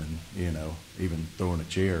podium and, even throwing a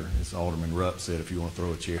chair. As Alderman Rupp said, if you want to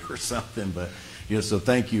throw a chair or something. But, so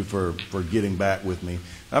thank you for getting back with me.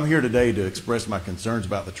 I'm here today to express my concerns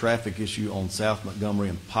about the traffic issue on South Montgomery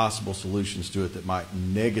and possible solutions to it that might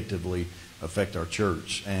negatively affect our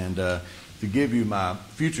church. And to give you my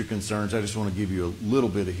future concerns, I just want to give you a little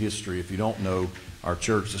bit of history. If you don't know, our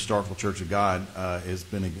church, the Starkville Church of God, has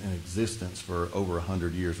been in existence for over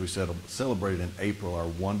 100 years. We celebrated in April our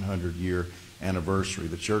 100-year anniversary.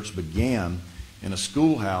 The church began in a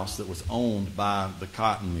schoolhouse that was owned by the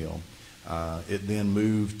cotton mill. It then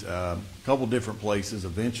moved a couple different places,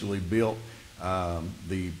 eventually built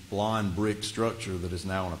the blonde brick structure that is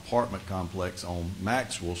now an apartment complex on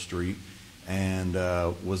Maxwell Street, and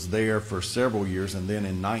was there for several years. And then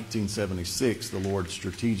in 1976, the Lord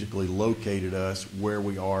strategically located us where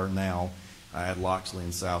we are now at Loxley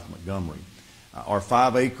in South Montgomery. Our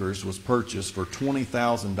 5 acres was purchased for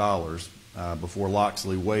 $20,000 before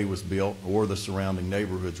Loxley Way was built or the surrounding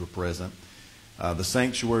neighborhoods were present. The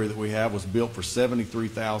sanctuary that we have was built for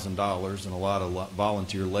 $73,000 and a lot of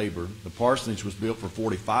volunteer labor. The parsonage was built for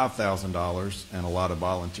 $45,000 and a lot of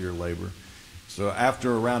volunteer labor. So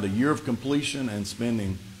after around a year of completion and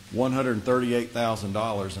spending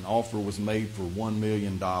 $138,000, an offer was made for $1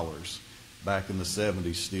 million back in the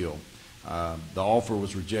 70s still. The offer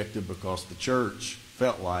was rejected because the church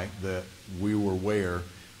felt like that we were where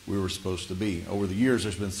we were supposed to be. Over the years,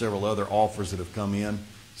 there's been several other offers that have come in,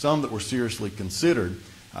 some that were seriously considered,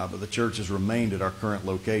 but the church has remained at our current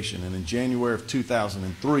location. And in January of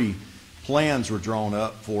 2003, plans were drawn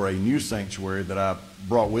up for a new sanctuary that I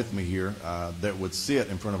brought with me here that would sit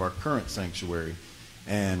in front of our current sanctuary.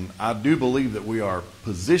 And I do believe that we are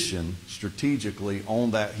positioned strategically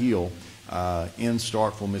on that hill in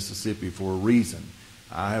Starkville, Mississippi for a reason.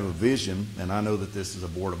 I have a vision, and I know that this is a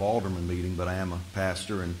Board of Aldermen meeting, but I am a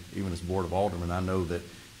pastor, and even as Board of Aldermen, I know that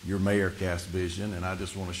your mayor casts vision, and I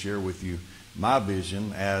just want to share with you my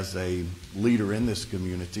vision as a leader in this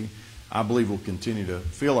community. I believe we'll continue to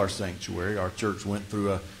fill our sanctuary. Our church went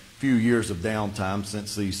through a few years of downtime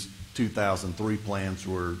since these 2003 plans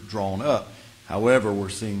were drawn up. However, we're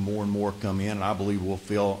seeing more and more come in, and I believe we'll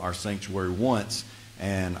fill our sanctuary once,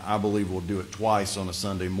 and I believe we'll do it twice on a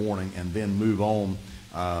Sunday morning and then move on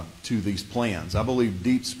to these plans. I believe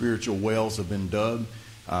deep spiritual wells have been dug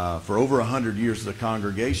for over 100 years as a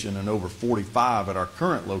congregation and over 45 at our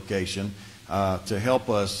current location to help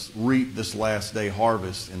us reap this last day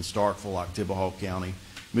harvest in Starkville, Oktibbeha County,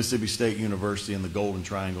 Mississippi State University, and the Golden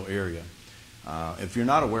Triangle area. If you're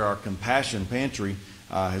not aware, our Compassion Pantry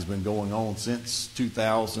has been going on since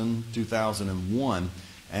 2001,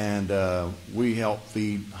 and we help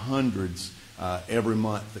feed hundreds every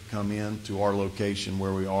month that come in to our location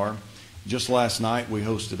where we are. Just last night, we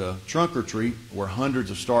hosted a trunk or treat where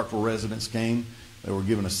hundreds of Starkville residents came. They were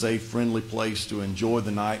given a safe, friendly place to enjoy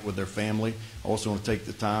the night with their family. I also want to take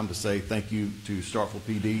the time to say thank you to Starkville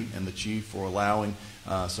PD and the chief for allowing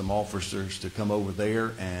some officers to come over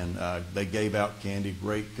there, and they gave out candy,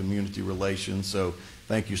 great community relations, so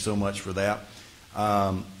thank you so much for that.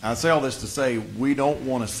 I say all this to say we don't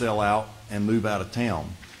want to sell out and move out of town.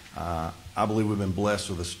 I believe we've been blessed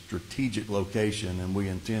with a strategic location, and we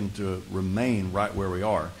intend to remain right where we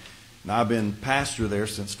are. Now, I've been pastor there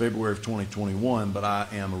since February of 2021, but I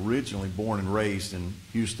am originally born and raised in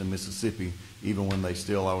Houston, Mississippi, even when I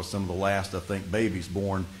was some of the last, I think, babies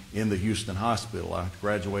born in the Houston hospital. I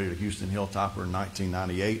graduated at Houston Hilltopper in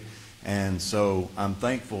 1998, and so I'm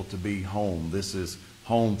thankful to be home. This is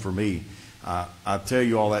home for me. I tell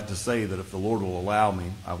you all that to say that if the Lord will allow me,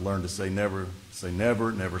 I've learned to say never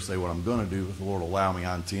say what I'm going to do. If the Lord will allow me,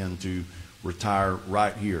 I intend to retire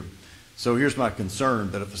right here. So here's my concern,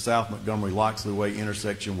 that if the South Montgomery-Loxley Way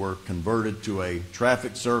intersection were converted to a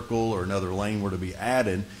traffic circle or another lane were to be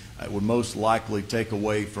added, it would most likely take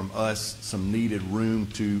away from us some needed room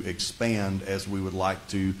to expand as we would like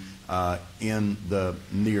to in the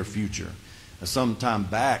near future. Some time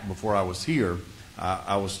back, before I was here,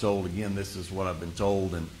 I was told, again, this is what I've been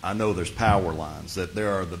told, and I know there's power lines, that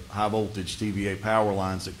there are the high voltage TVA power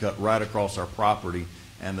lines that cut right across our property,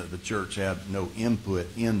 and that the church had no input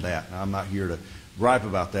in that. Now, I'm not here to gripe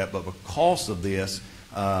about that, but because of this,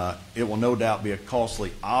 it will no doubt be a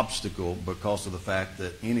costly obstacle because of the fact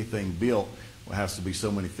that anything built has to be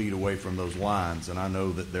so many feet away from those lines, and I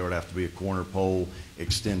know that there would have to be a corner pole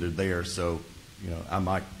extended there, so I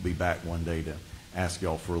might be back one day to ask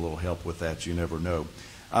y'all for a little help with that. You never know.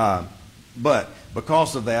 But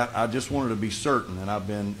because of that, I just wanted to be certain, and I've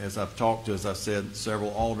been, as I've talked to, as I said,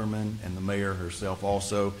 several aldermen and the mayor herself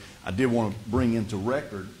also, I did want to bring into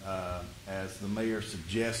record, as the mayor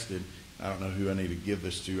suggested, I don't know who I need to give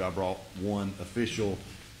this to. I brought one official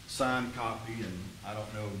signed copy, and I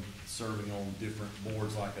don't know, serving on different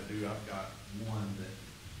boards like I do, I've got one that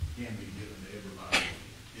can be given to everybody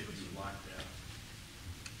if you would like that.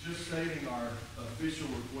 Just stating our official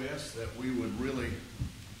request that we would really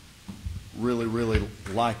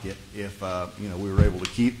like it if we were able to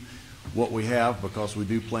keep what we have, because we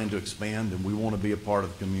do plan to expand and we want to be a part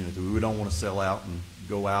of the community. We don't want to sell out and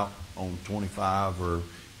go out on 25 or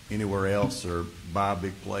anywhere else or buy a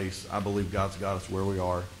big place. I believe God's got us where we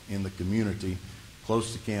are in the community,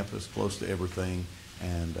 close to campus, close to everything,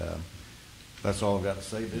 and That's all I've got to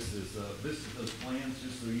say. This is those plans,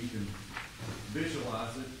 just so you can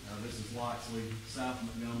visualize it. This is Loxley, South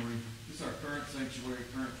Montgomery. This is our current sanctuary,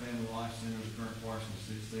 current family life center. The current parcel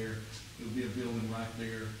sits there. There'll be a building right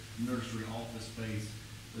there, nursery, office space.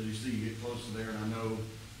 As you see, you get close to there, and I know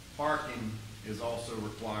parking is also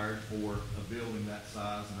required for a building that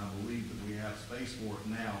size, and I believe that we have space for it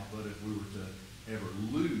now, but if we were to ever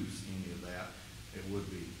lose any of that, it would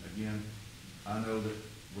be. Again, I know that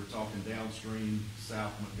we're talking downstream,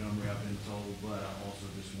 South Montgomery, I've been told, but I also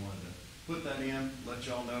just wanted to put that in, let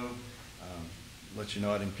y'all know, let you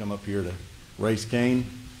know I didn't come up here to raise Cain,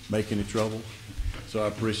 make any trouble, so I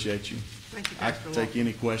appreciate you. Thank you, I Pastor can take Walker.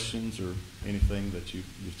 any questions or anything that you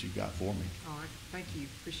got for me. All right, thank you,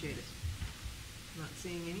 appreciate it. Not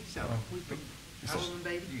seeing any, so we can, How- Alderman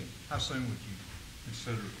Beatty? How soon would you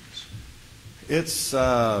consider this?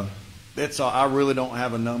 It's I really don't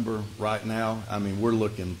have a number right now. I mean, we're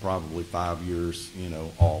looking probably 5 years,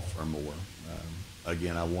 off or more.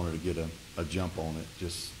 Again, I wanted to get a jump on it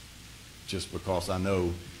just because I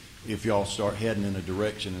know if y'all start heading in a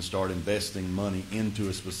direction and start investing money into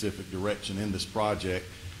a specific direction in this project,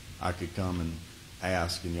 I could come and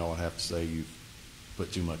ask, and y'all would have to say you've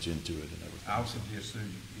put too much into it and everything. I would suggest, Sue,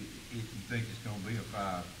 if you think it's going to be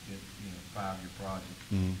a five-year project,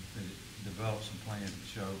 Mhm. that it develop some plans that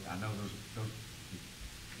show. I know those.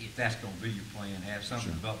 If that's going to be your plan, have something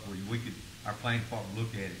Sure. developed where our planning department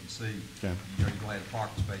look at it and see. Okay. You're going to have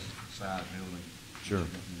parking spaces for the side building. Sure.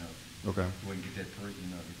 Okay. We can get that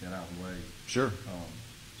get that out of the way. Sure.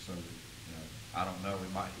 So that, I don't know.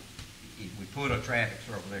 It might. If we put a traffic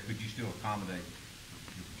circle there, could you still accommodate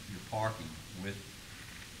your parking with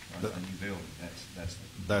a new building? That's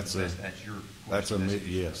your question.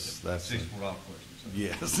 Yes. That's $6 question. So.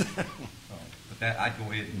 yes. But that I'd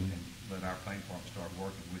go ahead and let our planning department start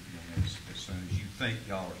working with you on this as soon as you think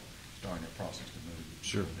y'all are starting that process to move.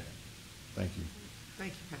 Sure. That. Thank you.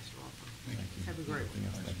 Thank you, Pastor Walker. Thank you. Have a great Anything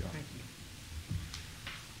one. else? Thank y'all. Thank you.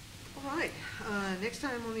 All right, next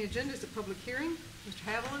item on the agenda is a public hearing. Mr.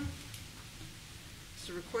 Haviland, it's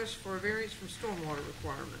a request for a variance from stormwater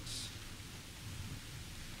requirements.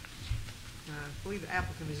 I believe the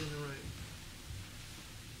applicant is in the room.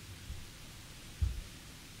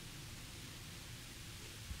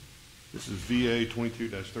 This is VA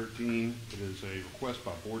 22-13. It is a request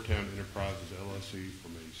by Boardtown Enterprises LLC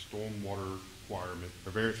from a stormwater requirement, a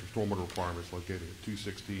variance for stormwater requirements located at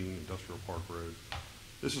 216 Industrial Park Road.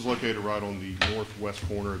 This is located right on the northwest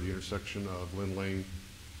corner of the intersection of Lynn Lane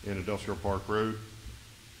and Industrial Park Road.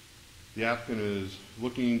 The applicant is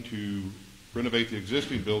looking to renovate the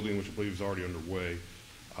existing building, which I believe is already underway,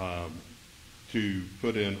 to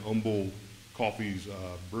put in Humble Coffee's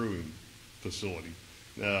brewing facility.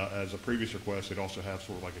 As a previous request, they'd also have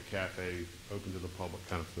sort of like a cafe open to the public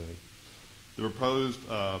kind of thing. The proposed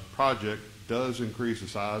project does increase the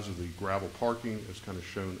size of the gravel parking, as kind of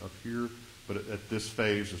shown up here, but at this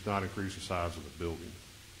phase does not increase the size of the building.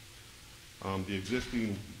 The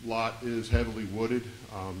existing lot is heavily wooded.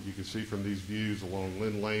 You can see from these views along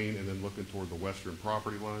Lynn Lane and then looking toward the western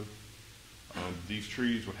property line. These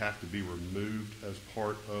trees would have to be removed as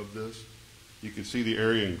part of this. You can see the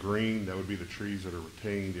area in green, that would be the trees that are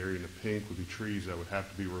retained. The area in the pink would be trees that would have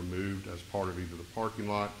to be removed as part of either the parking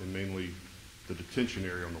lot and mainly the detention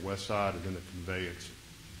area on the west side and then the conveyance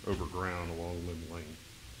over ground along Lynn Lane.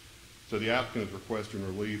 So the applicant is requesting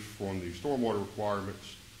relief from the stormwater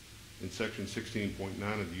requirements in section 16.9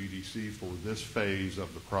 of the UDC for this phase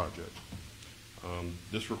of the project.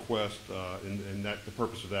 This request, and that the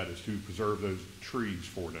purpose of that is to preserve those trees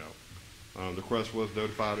for now. The request was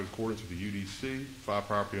notified in accordance with the UDC. 5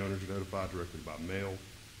 property owners are notified directly by mail.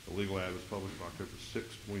 The legal ad was published on October 6,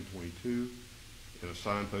 2022, and a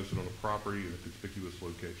sign posted on the property in a conspicuous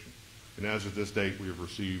location. And as of this date, we have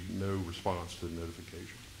received no response to the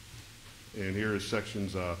notification. And here is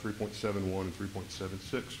sections 3.71 and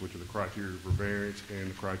 3.76, which are the criteria for variance and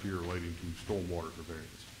the criteria relating to stormwater for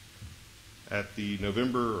variance. At the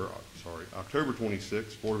October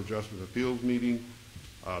 26th Board of Adjustment Appeals meeting,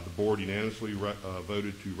 the board unanimously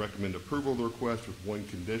voted to recommend approval of the request with one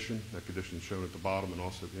condition. That condition is shown at the bottom and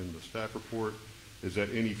also in the staff report, is that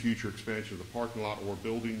any future expansion of the parking lot or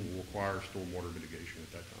building will require stormwater mitigation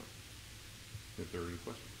at that time. If there are any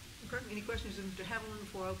questions. Okay, any questions of Mr. Haviland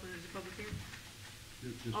before I open it as a public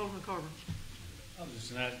hearing? Alderman Carver. I was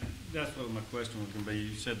just going to, that's what my question was going to be.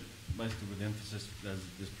 You said basically with emphasis as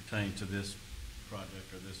this pertains to this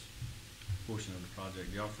project or this portion of the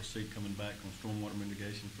project. Do y'all foresee coming back on stormwater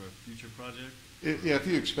mitigation for a future project? Yeah, if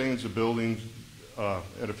he expands the buildings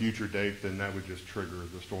at a future date, then that would just trigger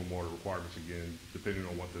the stormwater requirements again, depending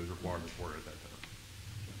on what those requirements were at that time.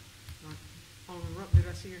 All right. Alderman Brooks, did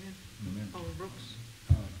I see your hand? Alderman Brooks?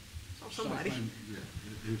 Saw somebody.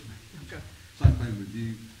 Okay. Site plan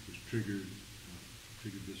review was triggered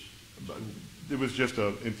this. But it was just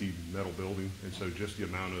an empty metal building, and so just the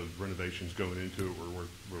amount of renovations going into it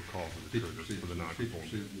were causing the trigger for the non-conforming.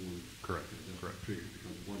 Correct, correct. Triggered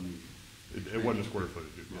because it wasn't. It wasn't a square footage.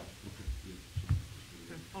 Yeah, okay,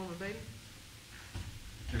 Okay. Alderman Beatty?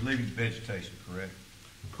 They're leaving vegetation, correct?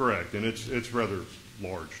 Correct, and it's rather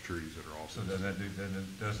large trees that are also. So doesn't that do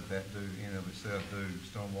in of itself do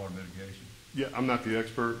stormwater mitigation? Yeah, I'm not the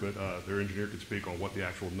expert, but their engineer could speak on what the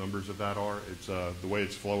actual numbers of that are. It's the way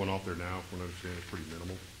it's flowing off there now, from what I understand, it's pretty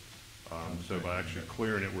minimal. So by actually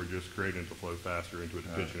clearing it, we're just creating it to flow faster into a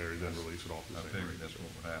detention area, then release it off the same. I figured that's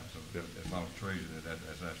what would happen. So as long as trees are there,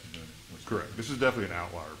 that's actually doing it. Correct. This is definitely an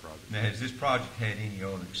outlier project. Now, has this project had any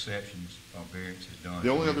other exceptions or variances done?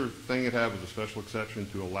 The only other thing it had was a special exception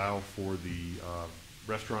to allow for the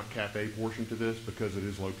restaurant cafe portion to this because it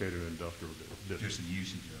is located in an industrial district. Just the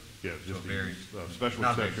usage of it? Yeah, So just variance. special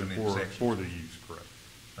Not exception exception. for the use, correct.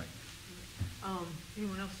 Thank you.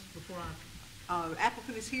 Anyone else before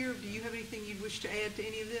applicant is here. Do you have anything you'd wish to add to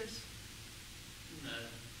any of this? No.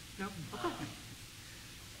 No? Okay. I want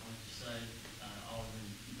to say,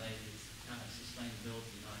 Alderman Beatty, it's kind of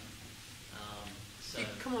sustainability night. Hey,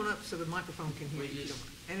 come on up so the microphone can hear you.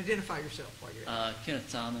 And identify yourself while you're at it.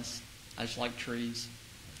 Kenneth Thomas. I just like trees.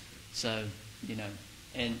 So,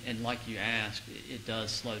 and like you asked, it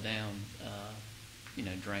does slow down,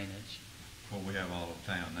 drainage. What we have all over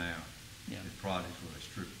town now Yeah. is projects where they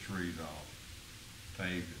strip the trees off,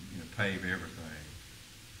 pave everything,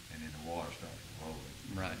 and then the water starts rolling.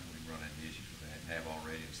 Right. We run into issues with that and have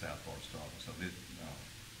already in South Florida Starkville. So this,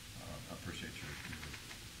 I appreciate your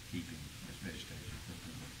keeping this vegetation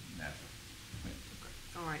natural.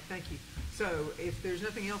 All right, thank you. So if there's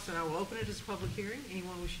nothing else, then I will open it as a public hearing.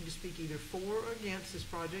 Anyone wishing to speak either for or against this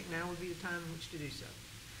project, now would be the time in which to do so.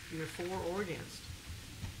 Either for or against.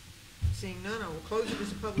 Seeing none, I will close it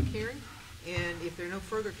as a public hearing. And if there are no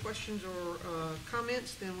further questions or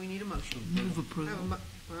comments, then we need a motion. Move approval.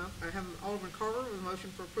 I have Alderman Carter with a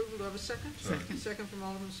motion for approval. Do I have a second? Second. Second from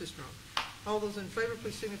Alderman Sistrom. All those in favor,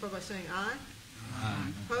 please signify by saying aye.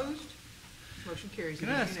 Aye. Opposed? Motion carries. Could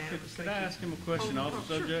It I is ask, unanimous. could Thank I you. ask him a question off the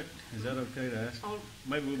Sure. subject? Is that okay to ask?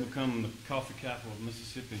 Maybe we'll become the coffee capital of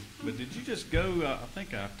Mississippi. But did you just go, I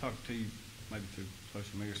think I talked to you maybe through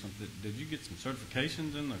social media or something. Did you get some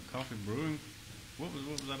certifications in the coffee brewing? What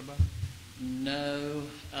was that about? No,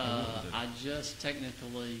 I just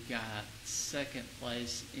technically got second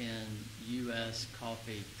place in U.S.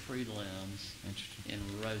 coffee prelims in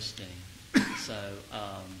roasting. So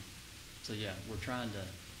yeah, we're trying to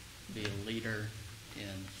be a leader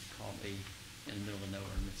in coffee in the middle of nowhere,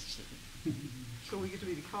 Mississippi. So we get to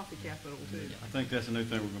be the coffee capital too. I think that's a new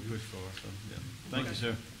thing we're going to push for. So, yeah. Thank you,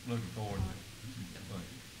 sir. Looking forward to it.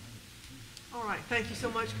 All right, thank you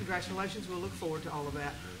so much. Congratulations. We'll look forward to all of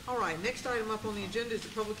that. All right, next item up on the agenda is the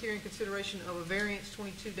public hearing consideration of a variance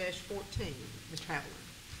 22-14. Mr. Haviland.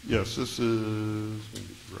 Yes, this is, let me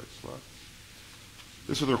get the right slide.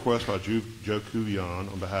 This is the request by Joe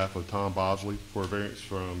Cuvion on behalf of Tom Bosley for a variance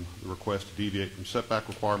from the request to deviate from setback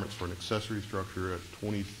requirements for an accessory structure at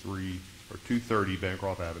 230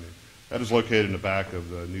 Bancroft Avenue. That is located in the back of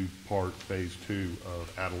the new part, Phase 2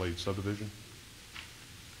 of Adelaide subdivision.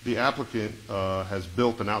 The applicant has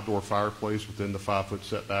built an outdoor fireplace within the 5-foot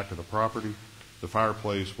setback of the property. The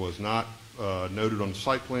fireplace was not noted on the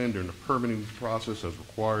site plan during the permitting process as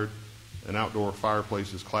required. An outdoor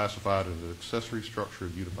fireplace is classified as an accessory structure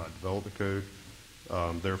of Unified Development Code.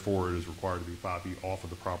 Therefore, it is required to be 5 feet off of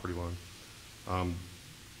the property line.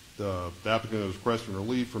 The applicant is requesting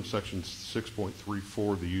relief from Section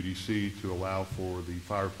 6.34 of the UDC to allow for the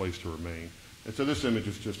fireplace to remain. And so this image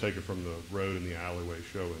is just taken from the road and the alleyway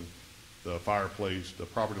showing the fireplace. The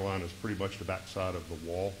property line is pretty much the back side of the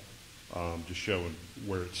wall, just showing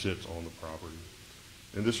where it sits on the property.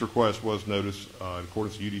 And this request was noticed in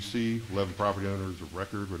accordance with UDC. 11 property owners of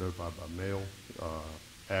record were notified by mail.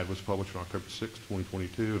 Ad was published on October 6,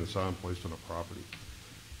 2022, and a sign placed on the property.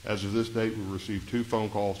 As of this date, we received 2 phone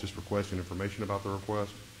calls just requesting information about the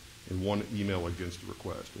request and 1 email against the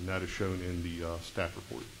request, and that is shown in the staff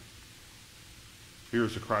report.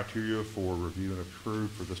 Here's the criteria for review and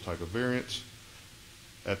approve for this type of variance.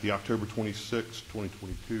 At the October 26,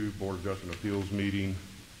 2022 Board of Adjustment Appeals meeting,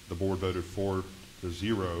 the board voted 4-0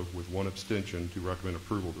 with 1 abstention to recommend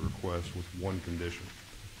approval of the request with 1 condition.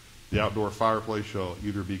 The outdoor fireplace shall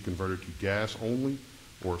either be converted to gas only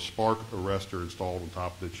or a spark arrestor installed on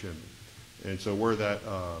top of the chimney. And so where that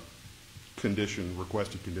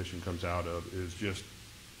requested condition comes out of is just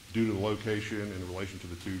due to the location and in relation to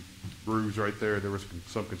the two brews right there, there was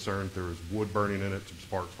some concern that there was wood burning in it, some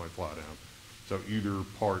sparks might fly down. So either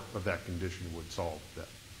part of that condition would solve that.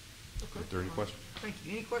 Okay. Is there any questions? Thank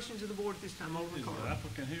you. Any questions of the board at this time? Alderman Is Carter. the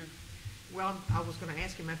applicant here? Well, I was going to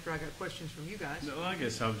ask him after I got questions from you guys. No, I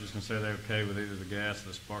guess I was just going to say they're okay with either the gas or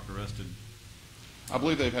the spark arrested. I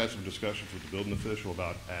believe they've had some discussions with the building official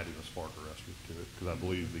about adding a spark arrestor to it, because I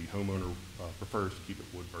believe the homeowner prefers to keep it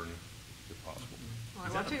wood burning if possible. All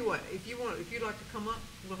right, well, I'll tell you what, if you'd like to come up,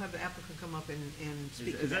 we'll have the applicant come up and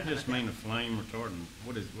speak. Does that just mean a flame retardant?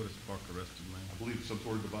 What is spark arrested mean? I believe it's some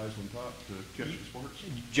sort of device on top to catch the sparks.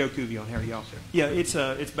 Joe Cuvion, how are y'all? Yeah, it's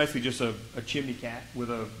basically just a chimney cat with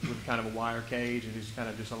kind of a wire cage, and it just kind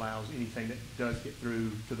of just allows anything that does get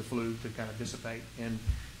through to the flue to kind of dissipate. And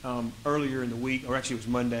earlier in the week, or actually it was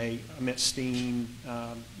Monday, I met Steen,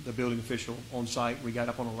 the building official, on site. We got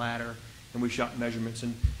up on a ladder and we shot measurements.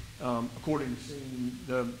 And according to Steen,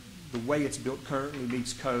 the way it's built currently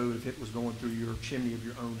meets code if it was going through your chimney of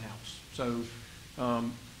your own house. So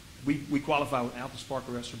we qualify without the spark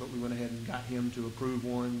arrestor, but we went ahead and got him to approve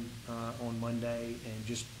one on Monday and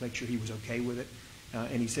just make sure he was okay with it.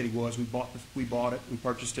 And he said he was. We bought it, we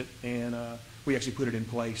purchased it, and we actually put it in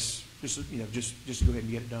place just to go ahead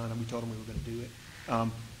and get it done. And we told him we were going to do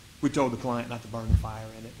it. We told the client not to burn the fire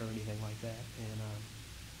in it or anything like that,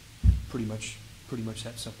 and pretty much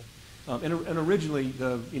that simple. And originally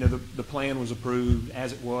the plan was approved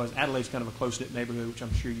as it was. Adelaide's kind of a close-knit neighborhood, which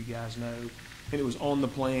I'm sure you guys know. And it was on the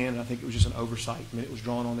plan, and I think it was just an oversight. I mean, it was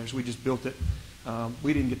drawn on there, so we just built it.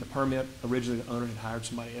 We didn't get the permit. Originally, the owner had hired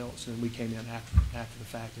somebody else, and we came in after the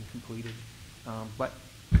fact and completed. But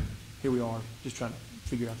here we are, just trying to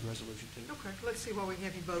figure out the resolution, too. Okay, let's see while we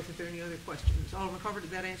have you both if there are any other questions. Alderman Carver,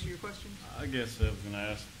 did that answer your questions? I guess I was going to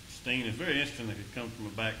ask Steen. It's very interesting that it comes from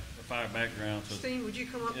a fire background. So Steen, would you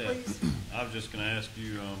come up, yeah, please? I was just going to ask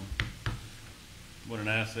you what an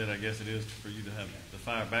asset I guess it is for you to have the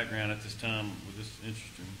fire background at this time with this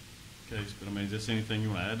interesting case. But I mean, is there anything you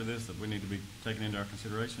want to add to this that we need to be taking into our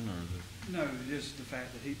consideration, or is it? No, just the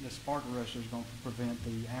fact that the spark arrestor is going to prevent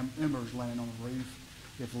the embers landing on the roof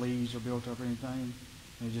if leaves are built up or anything.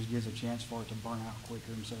 And it just gives a chance for it to burn out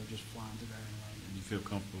quicker instead of just flying through there anyway. And you feel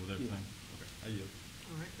comfortable with everything? Yeah. Okay. I yield.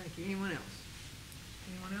 All right, thank you. Anyone else?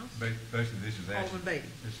 Anyone else? Basically, this is Alderman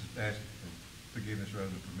Beatty. This is asking for forgiveness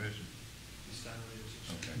rather than permission.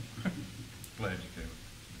 Okay. Glad you came.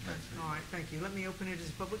 All right, thank you. Let me open it as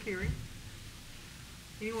a public hearing.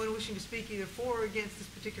 Anyone wishing to speak either for or against this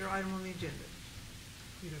particular item on the agenda?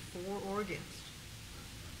 Either for or against?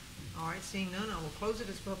 All right, seeing none, I will close it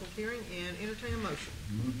as a public hearing and entertain a motion.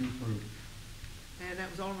 Move to approve. And that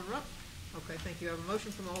was Alderman Rupp. Okay, thank you. I have a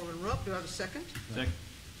motion from Alderman Rupp. Do I have a second? Second.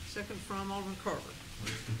 Second from Alderman Carver.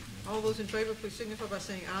 All those in favor, please signify by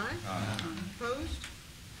saying aye. Aye. Opposed?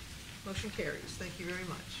 Motion carries. Thank you very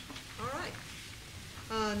much. All right.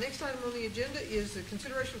 Next item on the agenda is the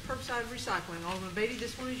consideration of curbside recycling. Alderman Beatty,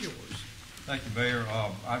 this one is yours. Thank you, Mayor.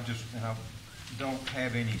 I don't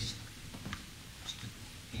have any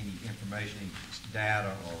information, any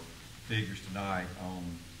data or figures tonight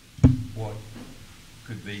on what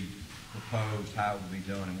could be proposed, how it would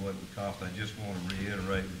be done, and what it would cost. I just want to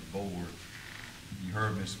reiterate with the board. You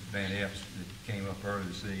heard Ms. Van Epps that came up earlier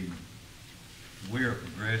this evening. We're a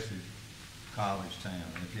progressive college town,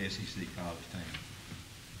 an SEC college town,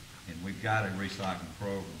 and we've got a recycling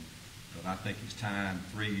program. But I think it's time,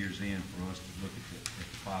 3 years in, for us to look at the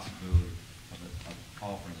possibility of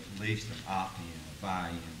offering at least an opt-in, a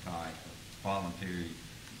buy-in type, a voluntary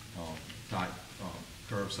type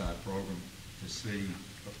curbside program to see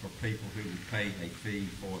for people who would pay a fee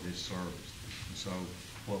for this service. And so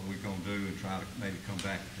what we're going to do and try to maybe come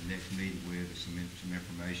back at the next meeting with is some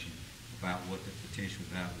information about what the potential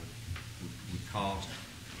of that would cost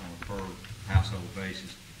on a per household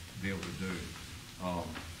basis to be able to do.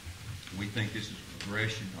 We think this is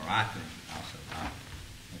progression, or I think,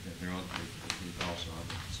 that there are also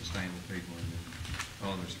other sustainable people and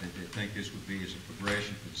others that think this would be as a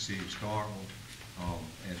progression for the city of Starkville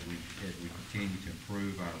as we continue to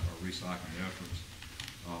improve our recycling efforts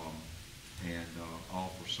and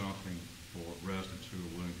offer something for residents who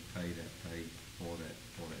are willing to pay for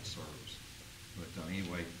that service. But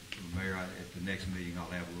anyway, Mayor, at the next meeting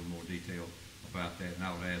I'll have a little more detail about that, and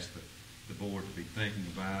I would ask the board to be thinking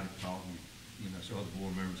about it, talking, to other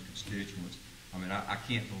board members, constituents. I mean, I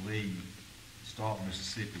can't believe Starkville,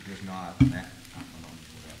 Mississippi does not have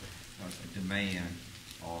a demand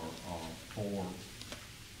or for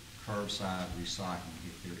curbside recycling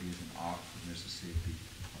if there is in Oxford, Mississippi,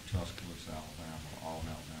 or Tuscaloosa, Alabama, or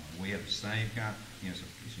Alabama. We have the same kind, it's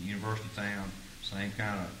a university town, same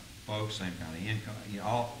kind of folks, same kind of income,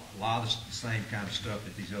 a lot of the same kind of stuff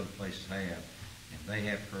that these other places have. And they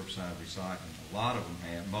have curbside recycling. A lot of them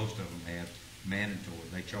have, most of them have mandatory.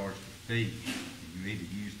 They charge the fee. You either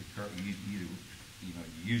use you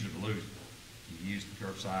use it or lose it. You use the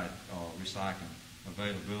curbside recycling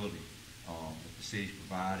availability that the city's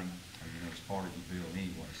providing. It's part of your bill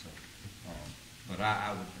anyway. So, but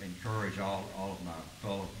I would encourage all of my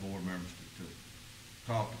fellow board members to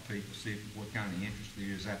talk to people, see what kind of interest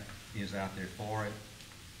there is out there for it.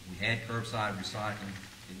 We had curbside recycling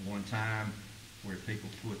at one time where people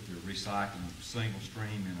put their recycling single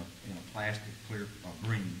stream in a plastic clear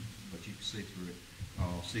green, but you can see through it,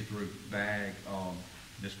 see-through bag.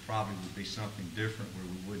 This probably would be something different where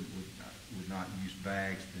we would not use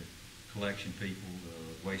bags. The collection people,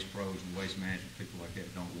 waste pros and waste management people like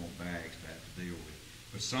that don't want bags to have to deal with.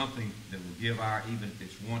 But something that will give even if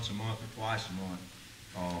it's once a month or twice a month,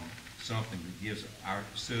 something that gives our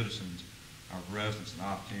citizens, our residents, an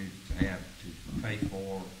opportunity to pay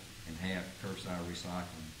for and have curbside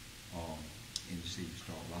recycling in the city of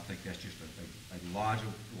Starkville. I think that's just a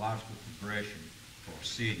logical progression for a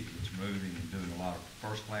city that's moving and doing a lot of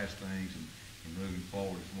first-class things and moving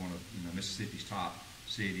forward as one of Mississippi's top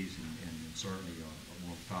cities and certainly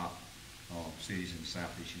one of the top cities in the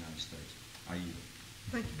southeast United States. I yield.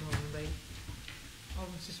 Thank you, Alderman Beatty.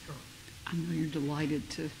 Alderman Sistrunk. I know you're delighted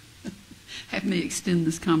to have me extend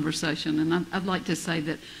this conversation, and I'd like to say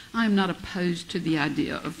that I am not opposed to the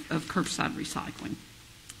idea of curbside recycling.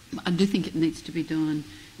 I do think it needs to be done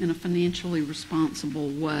in a financially responsible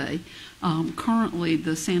way. Currently,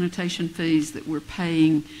 the sanitation fees that we're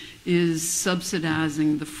paying is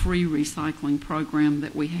subsidizing the free recycling program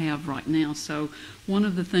that we have right now. So one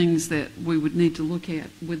of the things that we would need to look at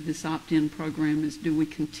with this opt-in program is, do we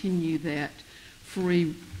continue that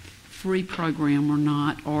free program or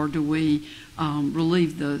not, or do we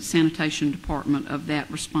relieve the sanitation department of that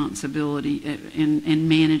responsibility and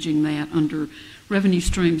managing that under revenue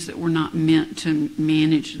streams that were not meant to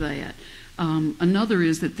manage that? Another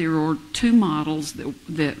is that there are two models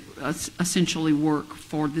that essentially work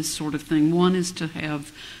for this sort of thing. One is to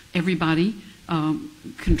have everybody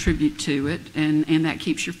contribute to it, and that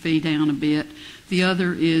keeps your fee down a bit. The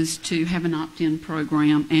other is to have an opt-in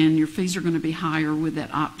program, and your fees are going to be higher with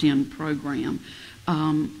that opt-in program.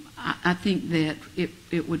 I think that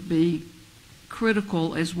it would be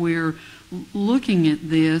critical as we're looking at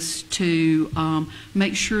this to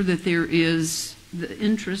make sure that there is the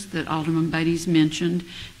interest that Alderman Beatty's mentioned,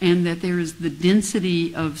 and that there is the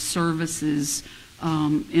density of services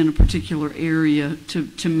in a particular area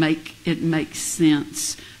to make it make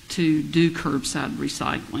sense to do curbside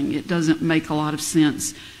recycling. It doesn't make a lot of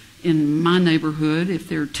sense in my neighborhood. If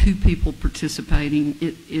there are two people participating,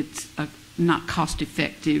 it's not cost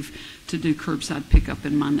effective to do curbside pickup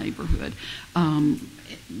in my neighborhood.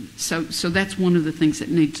 So that's one of the things that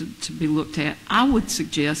need to be looked at. I would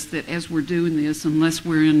suggest that as we're doing this, unless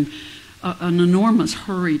we're in an enormous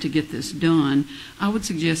hurry to get this done, I would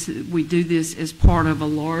suggest that we do this as part of a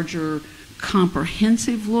larger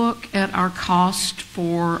comprehensive look at our cost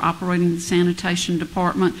for operating the sanitation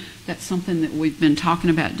department. That's something that we've been talking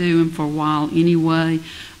about doing for a while anyway,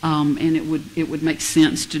 and it would make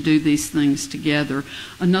sense to do these things together.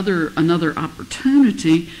 Another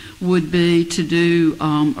opportunity would be to do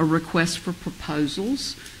a request for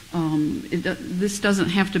proposals. This doesn't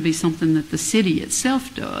have to be something that the city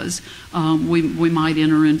itself does. We might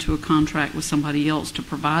enter into a contract with somebody else to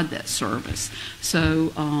provide that service.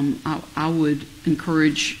 So I would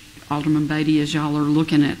encourage Alderman Beatty, as y'all are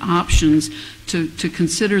looking at options, to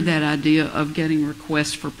consider that idea of getting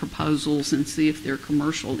requests for proposals and see if there are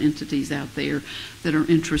commercial entities out there that are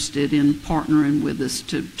interested in partnering with us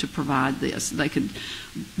to provide this.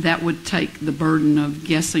 That would take the burden of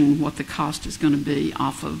guessing what the cost is going to be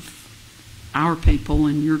off of our people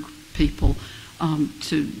and your people, and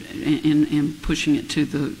pushing it to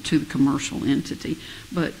the commercial entity.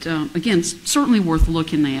 But again, certainly worth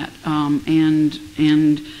looking at,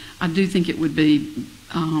 and I do think it would be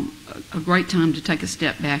a great time to take a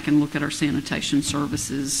step back and look at our sanitation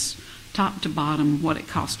services, top to bottom, what it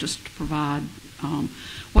costs us to provide,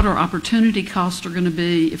 what our opportunity costs are going to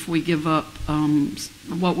be if we give up,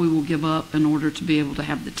 what we will give up in order to be able to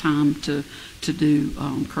have the time to do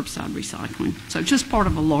curbside recycling. So just part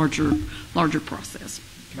of a larger process.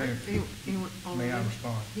 Mayor, may I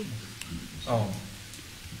respond?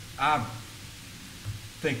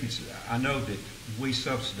 I know that we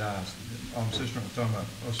subsidize, Sister, I'm talking about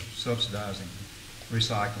us subsidizing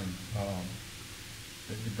recycling,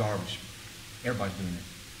 the garbage. Everybody's doing it.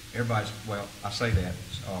 Well, I say that.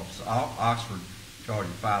 Oxford charge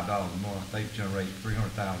you $5 a month, they've generated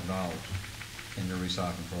 $300,000 in their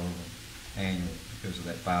recycling program annually because of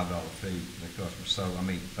that $5 fee to the customer. So, I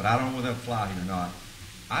mean, but I don't know whether that'll fly here or not.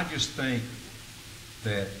 I just think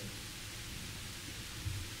that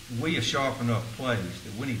we are sharp enough place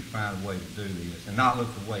that we need to find a way to do this and not look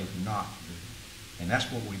for ways not to do it. And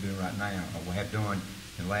that's what we're doing right now, or we have done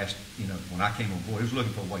in the last, when I came on board, I was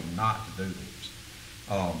looking for a way not to do this.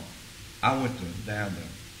 I went down to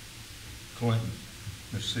Clinton,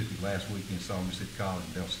 Mississippi last weekend, saw Mississippi College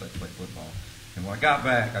and Delta State play football. And when I got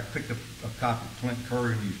back, I picked up a copy of Clinton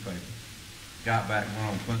Courier newspaper, got back and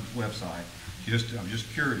went on Clinton's website. I'm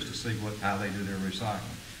just curious to see how they do their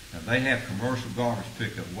recycling. Now, they have commercial garbage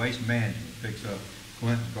pickup. Waste Management picks up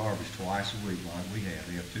Clinton's garbage twice a week, like we have.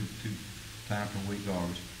 They have two times per week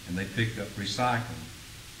garbage, and they pick up recycling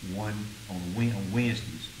on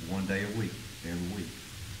Wednesdays, 1 day a week, every week.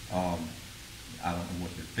 I don't know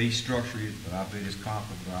what their fee structure is, but I bet it's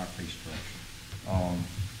comparable to our fee structure.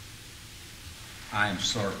 I am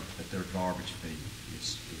certain that their garbage fee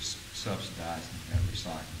is subsidizing that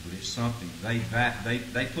recycling, but it's something they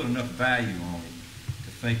put enough value on it to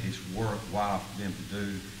think it's worthwhile for them to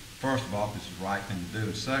do. First of all, because it's the right thing to do,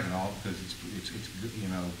 and second of all, because it's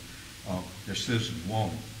their citizens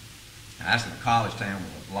want it. Now, that's in a college town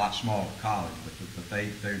with a lot smaller college, but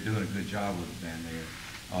they're doing a good job with it down there.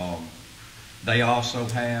 They also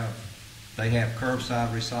have curbside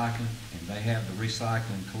recycling, and they have the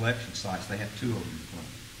recycling collection sites. They have two of them in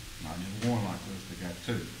Clinton, not just one like this. They got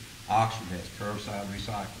two. Oxford has curbside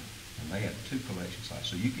recycling, and they have two collection sites.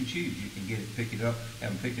 So you can choose. You can pick it up,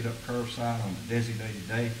 have them pick it up curbside on the designated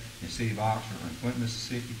day in the city of Oxford or in Clinton,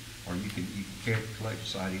 Mississippi, or you can carry the collection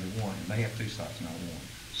site either one. And they have two sites, not one.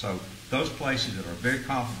 So those places that are very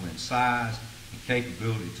comparable in size and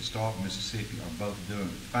capability to start in Mississippi are both doing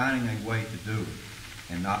it, finding a way to do it,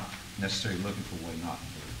 and not necessarily looking for a way not to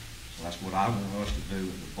do it. So that's what I want us to do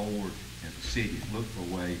as a board, as a city, is look for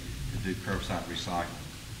a way to do curbside recycling.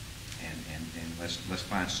 And let's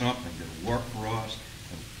find something that will work for us,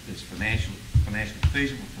 that's financially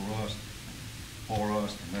feasible for us,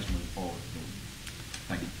 and let's move forward.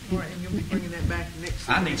 Thank you. All right, and you'll be bringing that back next.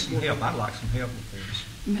 I need some help. I'd like some help with this.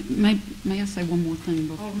 May I say one more thing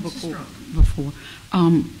before?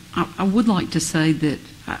 I would like to say that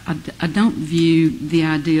I don't view the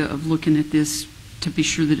idea of looking at this to be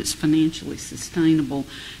sure that it's financially sustainable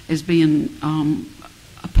as being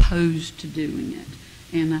opposed to doing it.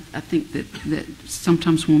 And I think that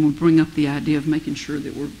sometimes when we bring up the idea of making sure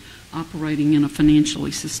that we're operating in a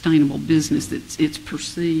financially sustainable business, that it's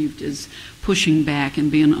perceived as pushing back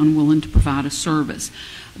and being unwilling to provide a service.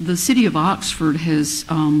 The city of Oxford has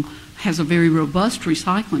a very robust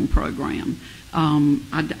recycling program.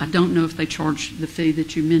 I don't know if they charge the fee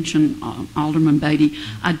that you mentioned, Alderman Beatty.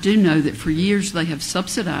 I do know that for years they have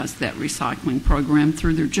subsidized that recycling program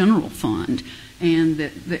through their general fund, and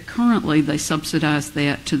that currently they subsidize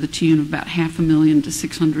that to the tune of about $500,000 to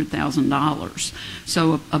 $600,000.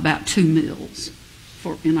 So about 2 mills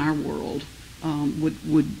in our world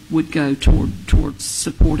would go towards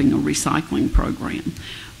supporting a recycling program.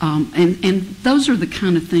 And those are the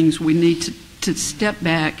kind of things we need to step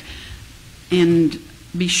back and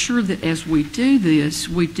be sure that as we do this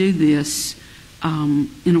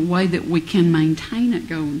in a way that we can maintain it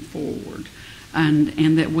going forward,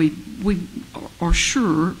 and that we are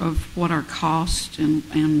sure of what our costs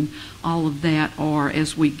and all of that are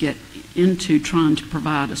as we get into trying to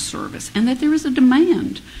provide a service, and that there is a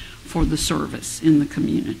demand for the service in the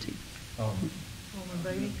community.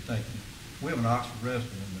 Thank you. We have an Oxford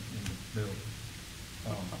resident in the building.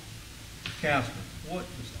 Counselor,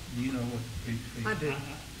 do you know what? I do.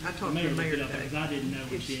 I talked to the mayor today. Because I didn't know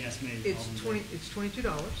when she asked me. It's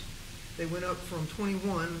 $22. They went up from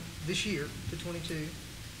 21 this year to 22.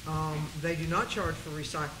 They do not charge for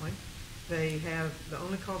recycling. They have, the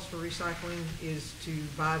only cost for recycling is to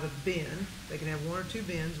buy the bin. They can have 1 or 2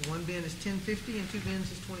 bins. One bin is $10.50 and 2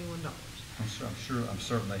 bins is $21. I'm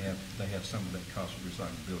certain they have some of that cost of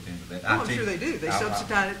recycling built into that. Oh, I'm sure they do. They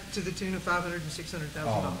subsidize it to the tune of $500,000 and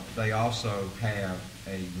 $600,000. They also have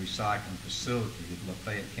a recycling facility that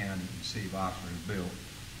Lafayette County and the city of Oxford have built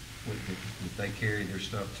that they carry their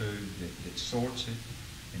stuff to, that sorts it,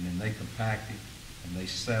 and then they compact it and they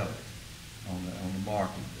sell it on the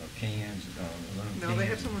market, cans, aluminum cans. No, they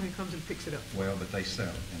have someone who comes and picks it up. Well, but they sell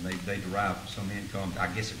it, and they derive some income. I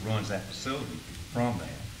guess it runs that facility from that.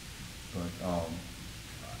 But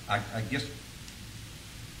I guess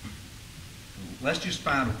let's just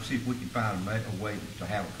see if we can find a way to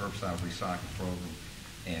have a curbside recycling program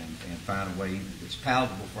and find a way that's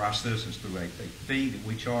palatable for our citizens through a fee that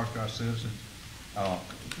we charge to our citizens.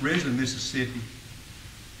 Originally, Mississippi,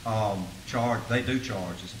 they do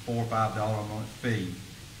charge. It's a $4 or $5 a month fee.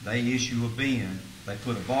 They issue a bin. They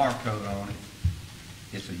put a barcode on it.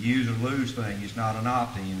 It's a use or lose thing. It's not an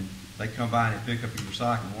opt-in. They come by and pick up your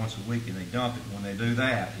recycling once a week and they dump it. When they do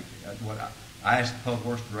that, I asked the public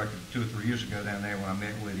works director 2 or 3 years ago down there when I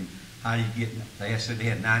met with him, how do you get, they said they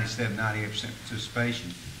had 97, 98%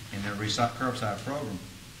 participation in their curbside program.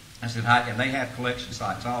 I said, and they have collection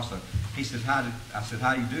sites also. He said, I said,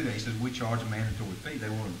 how do you do that? He said, we charge a mandatory fee. They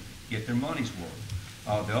want to get their money's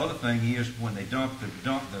worth. The other thing is when they dump the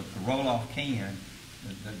roll-off can,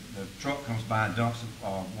 the truck comes by and dumps it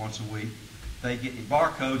once a week. They get the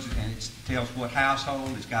barcodes and it tells what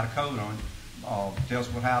household, it's got a code on it, tells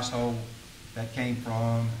what household that came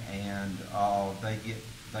from, and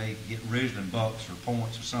they get resident bucks or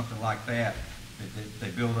points or something like that they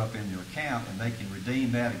build up in their account, and they can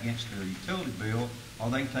redeem that against their utility bill, or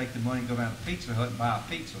they can take the money and go down to Pizza Hut and buy a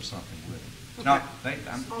pizza or something with it. Okay.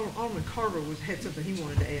 Alderman Carver had something he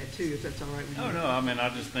wanted to add too, if that's all right with you. No, I mean, I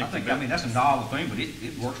just think. I mean, that's a novel thing, but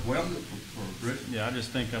it works well for Britain. Yeah, I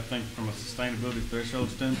think from a sustainability threshold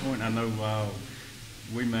standpoint, I know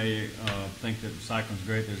we may think that recycling is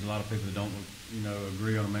great. There's a lot of people that don't,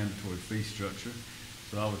 agree on a mandatory fee structure.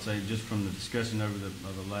 So I would say just from the discussion over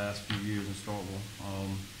the last few years in Starkville,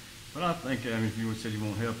 but I think, if you said you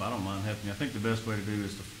want help, I don't mind helping you. I think the best way to do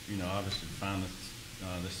is to, obviously find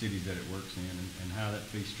the cities that it works in and how that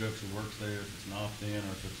fee structure works there, if it's an opt-in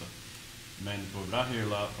or if it's a mandatory. But I hear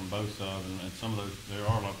a lot from both sides, and some of those, there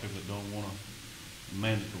are a lot of people that don't want a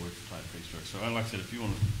mandatory type fee structure. So like I said, if you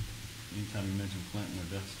want to, anytime you mention Clinton or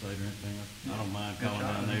Death State or anything, I don't mind calling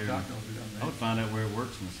down there. I would find out where it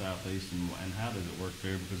works in the Southeast and how does it work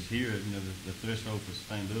there, because here, the threshold for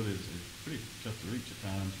sustainability is pretty tough to reach at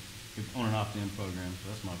times on an opt-in program. So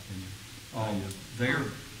that's my opinion.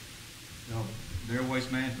 Their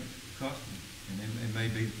waste management customer, and it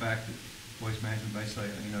may be the fact that waste management may say,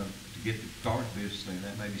 to get the garbage business thing,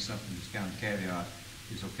 that may be something that's kind of caveat.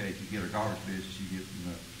 It's okay if you get a garbage business, you get,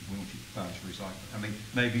 we want you to finish recycling. I mean,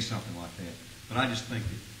 maybe something like that. But I just think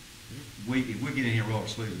that if we get in here roll our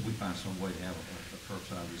sleeves, we find some way to have a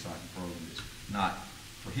curbside recycling program that's not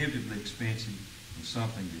prohibitively expensive and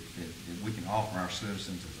something that we can offer our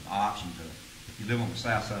citizens as an option to, if you live on the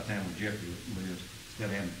south side of town where Jeffrey lives, instead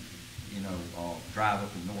of having drive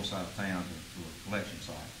up to the north side of town to a collection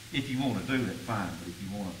site. If you want to do that, fine. But if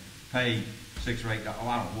you want to pay $6 or $8, I don't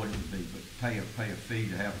know what it would be, but pay a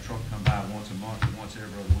fee to have a truck come by once a month or once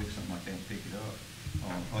every other week, something like that, and pick it up.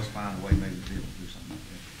 Us find a way maybe to be able to do something like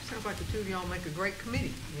that. Sounds like the two of y'all make a great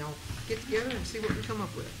committee. Y'all get together and see what we come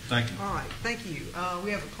up with. Thank you. All right, thank you.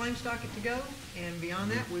 We have a claims docket to go, and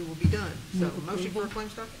beyond that, we will be done. So, motion for a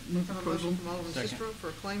claims docket? A motion from Alderman Sistrum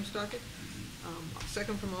for a claims docket.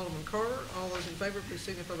 Second from Alderman Carter. All those in favor, please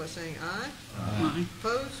signify by saying aye. Aye.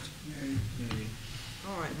 Opposed?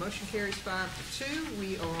 All right, motion carries 5-2.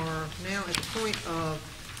 We are now at the point of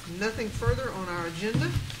nothing further on our agenda.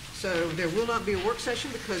 So there will not be a work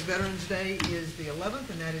session because Veterans Day is the 11th,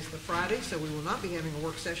 and that is the Friday, so we will not be having a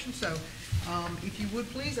work session. So if you would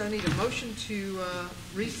please, I need a motion to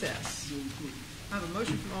recess. I have a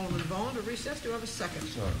motion from Alderman Vaughn to recess. Do I have a second?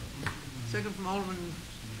 Sorry. Second from Alderman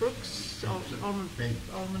Brooks, Alderman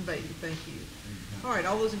Beatty. Thank you. All right,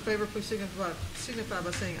 all those in favor, please signify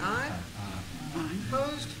by saying aye. Aye.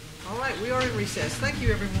 Opposed? All right, we are in recess. Thank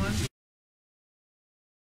you, everyone.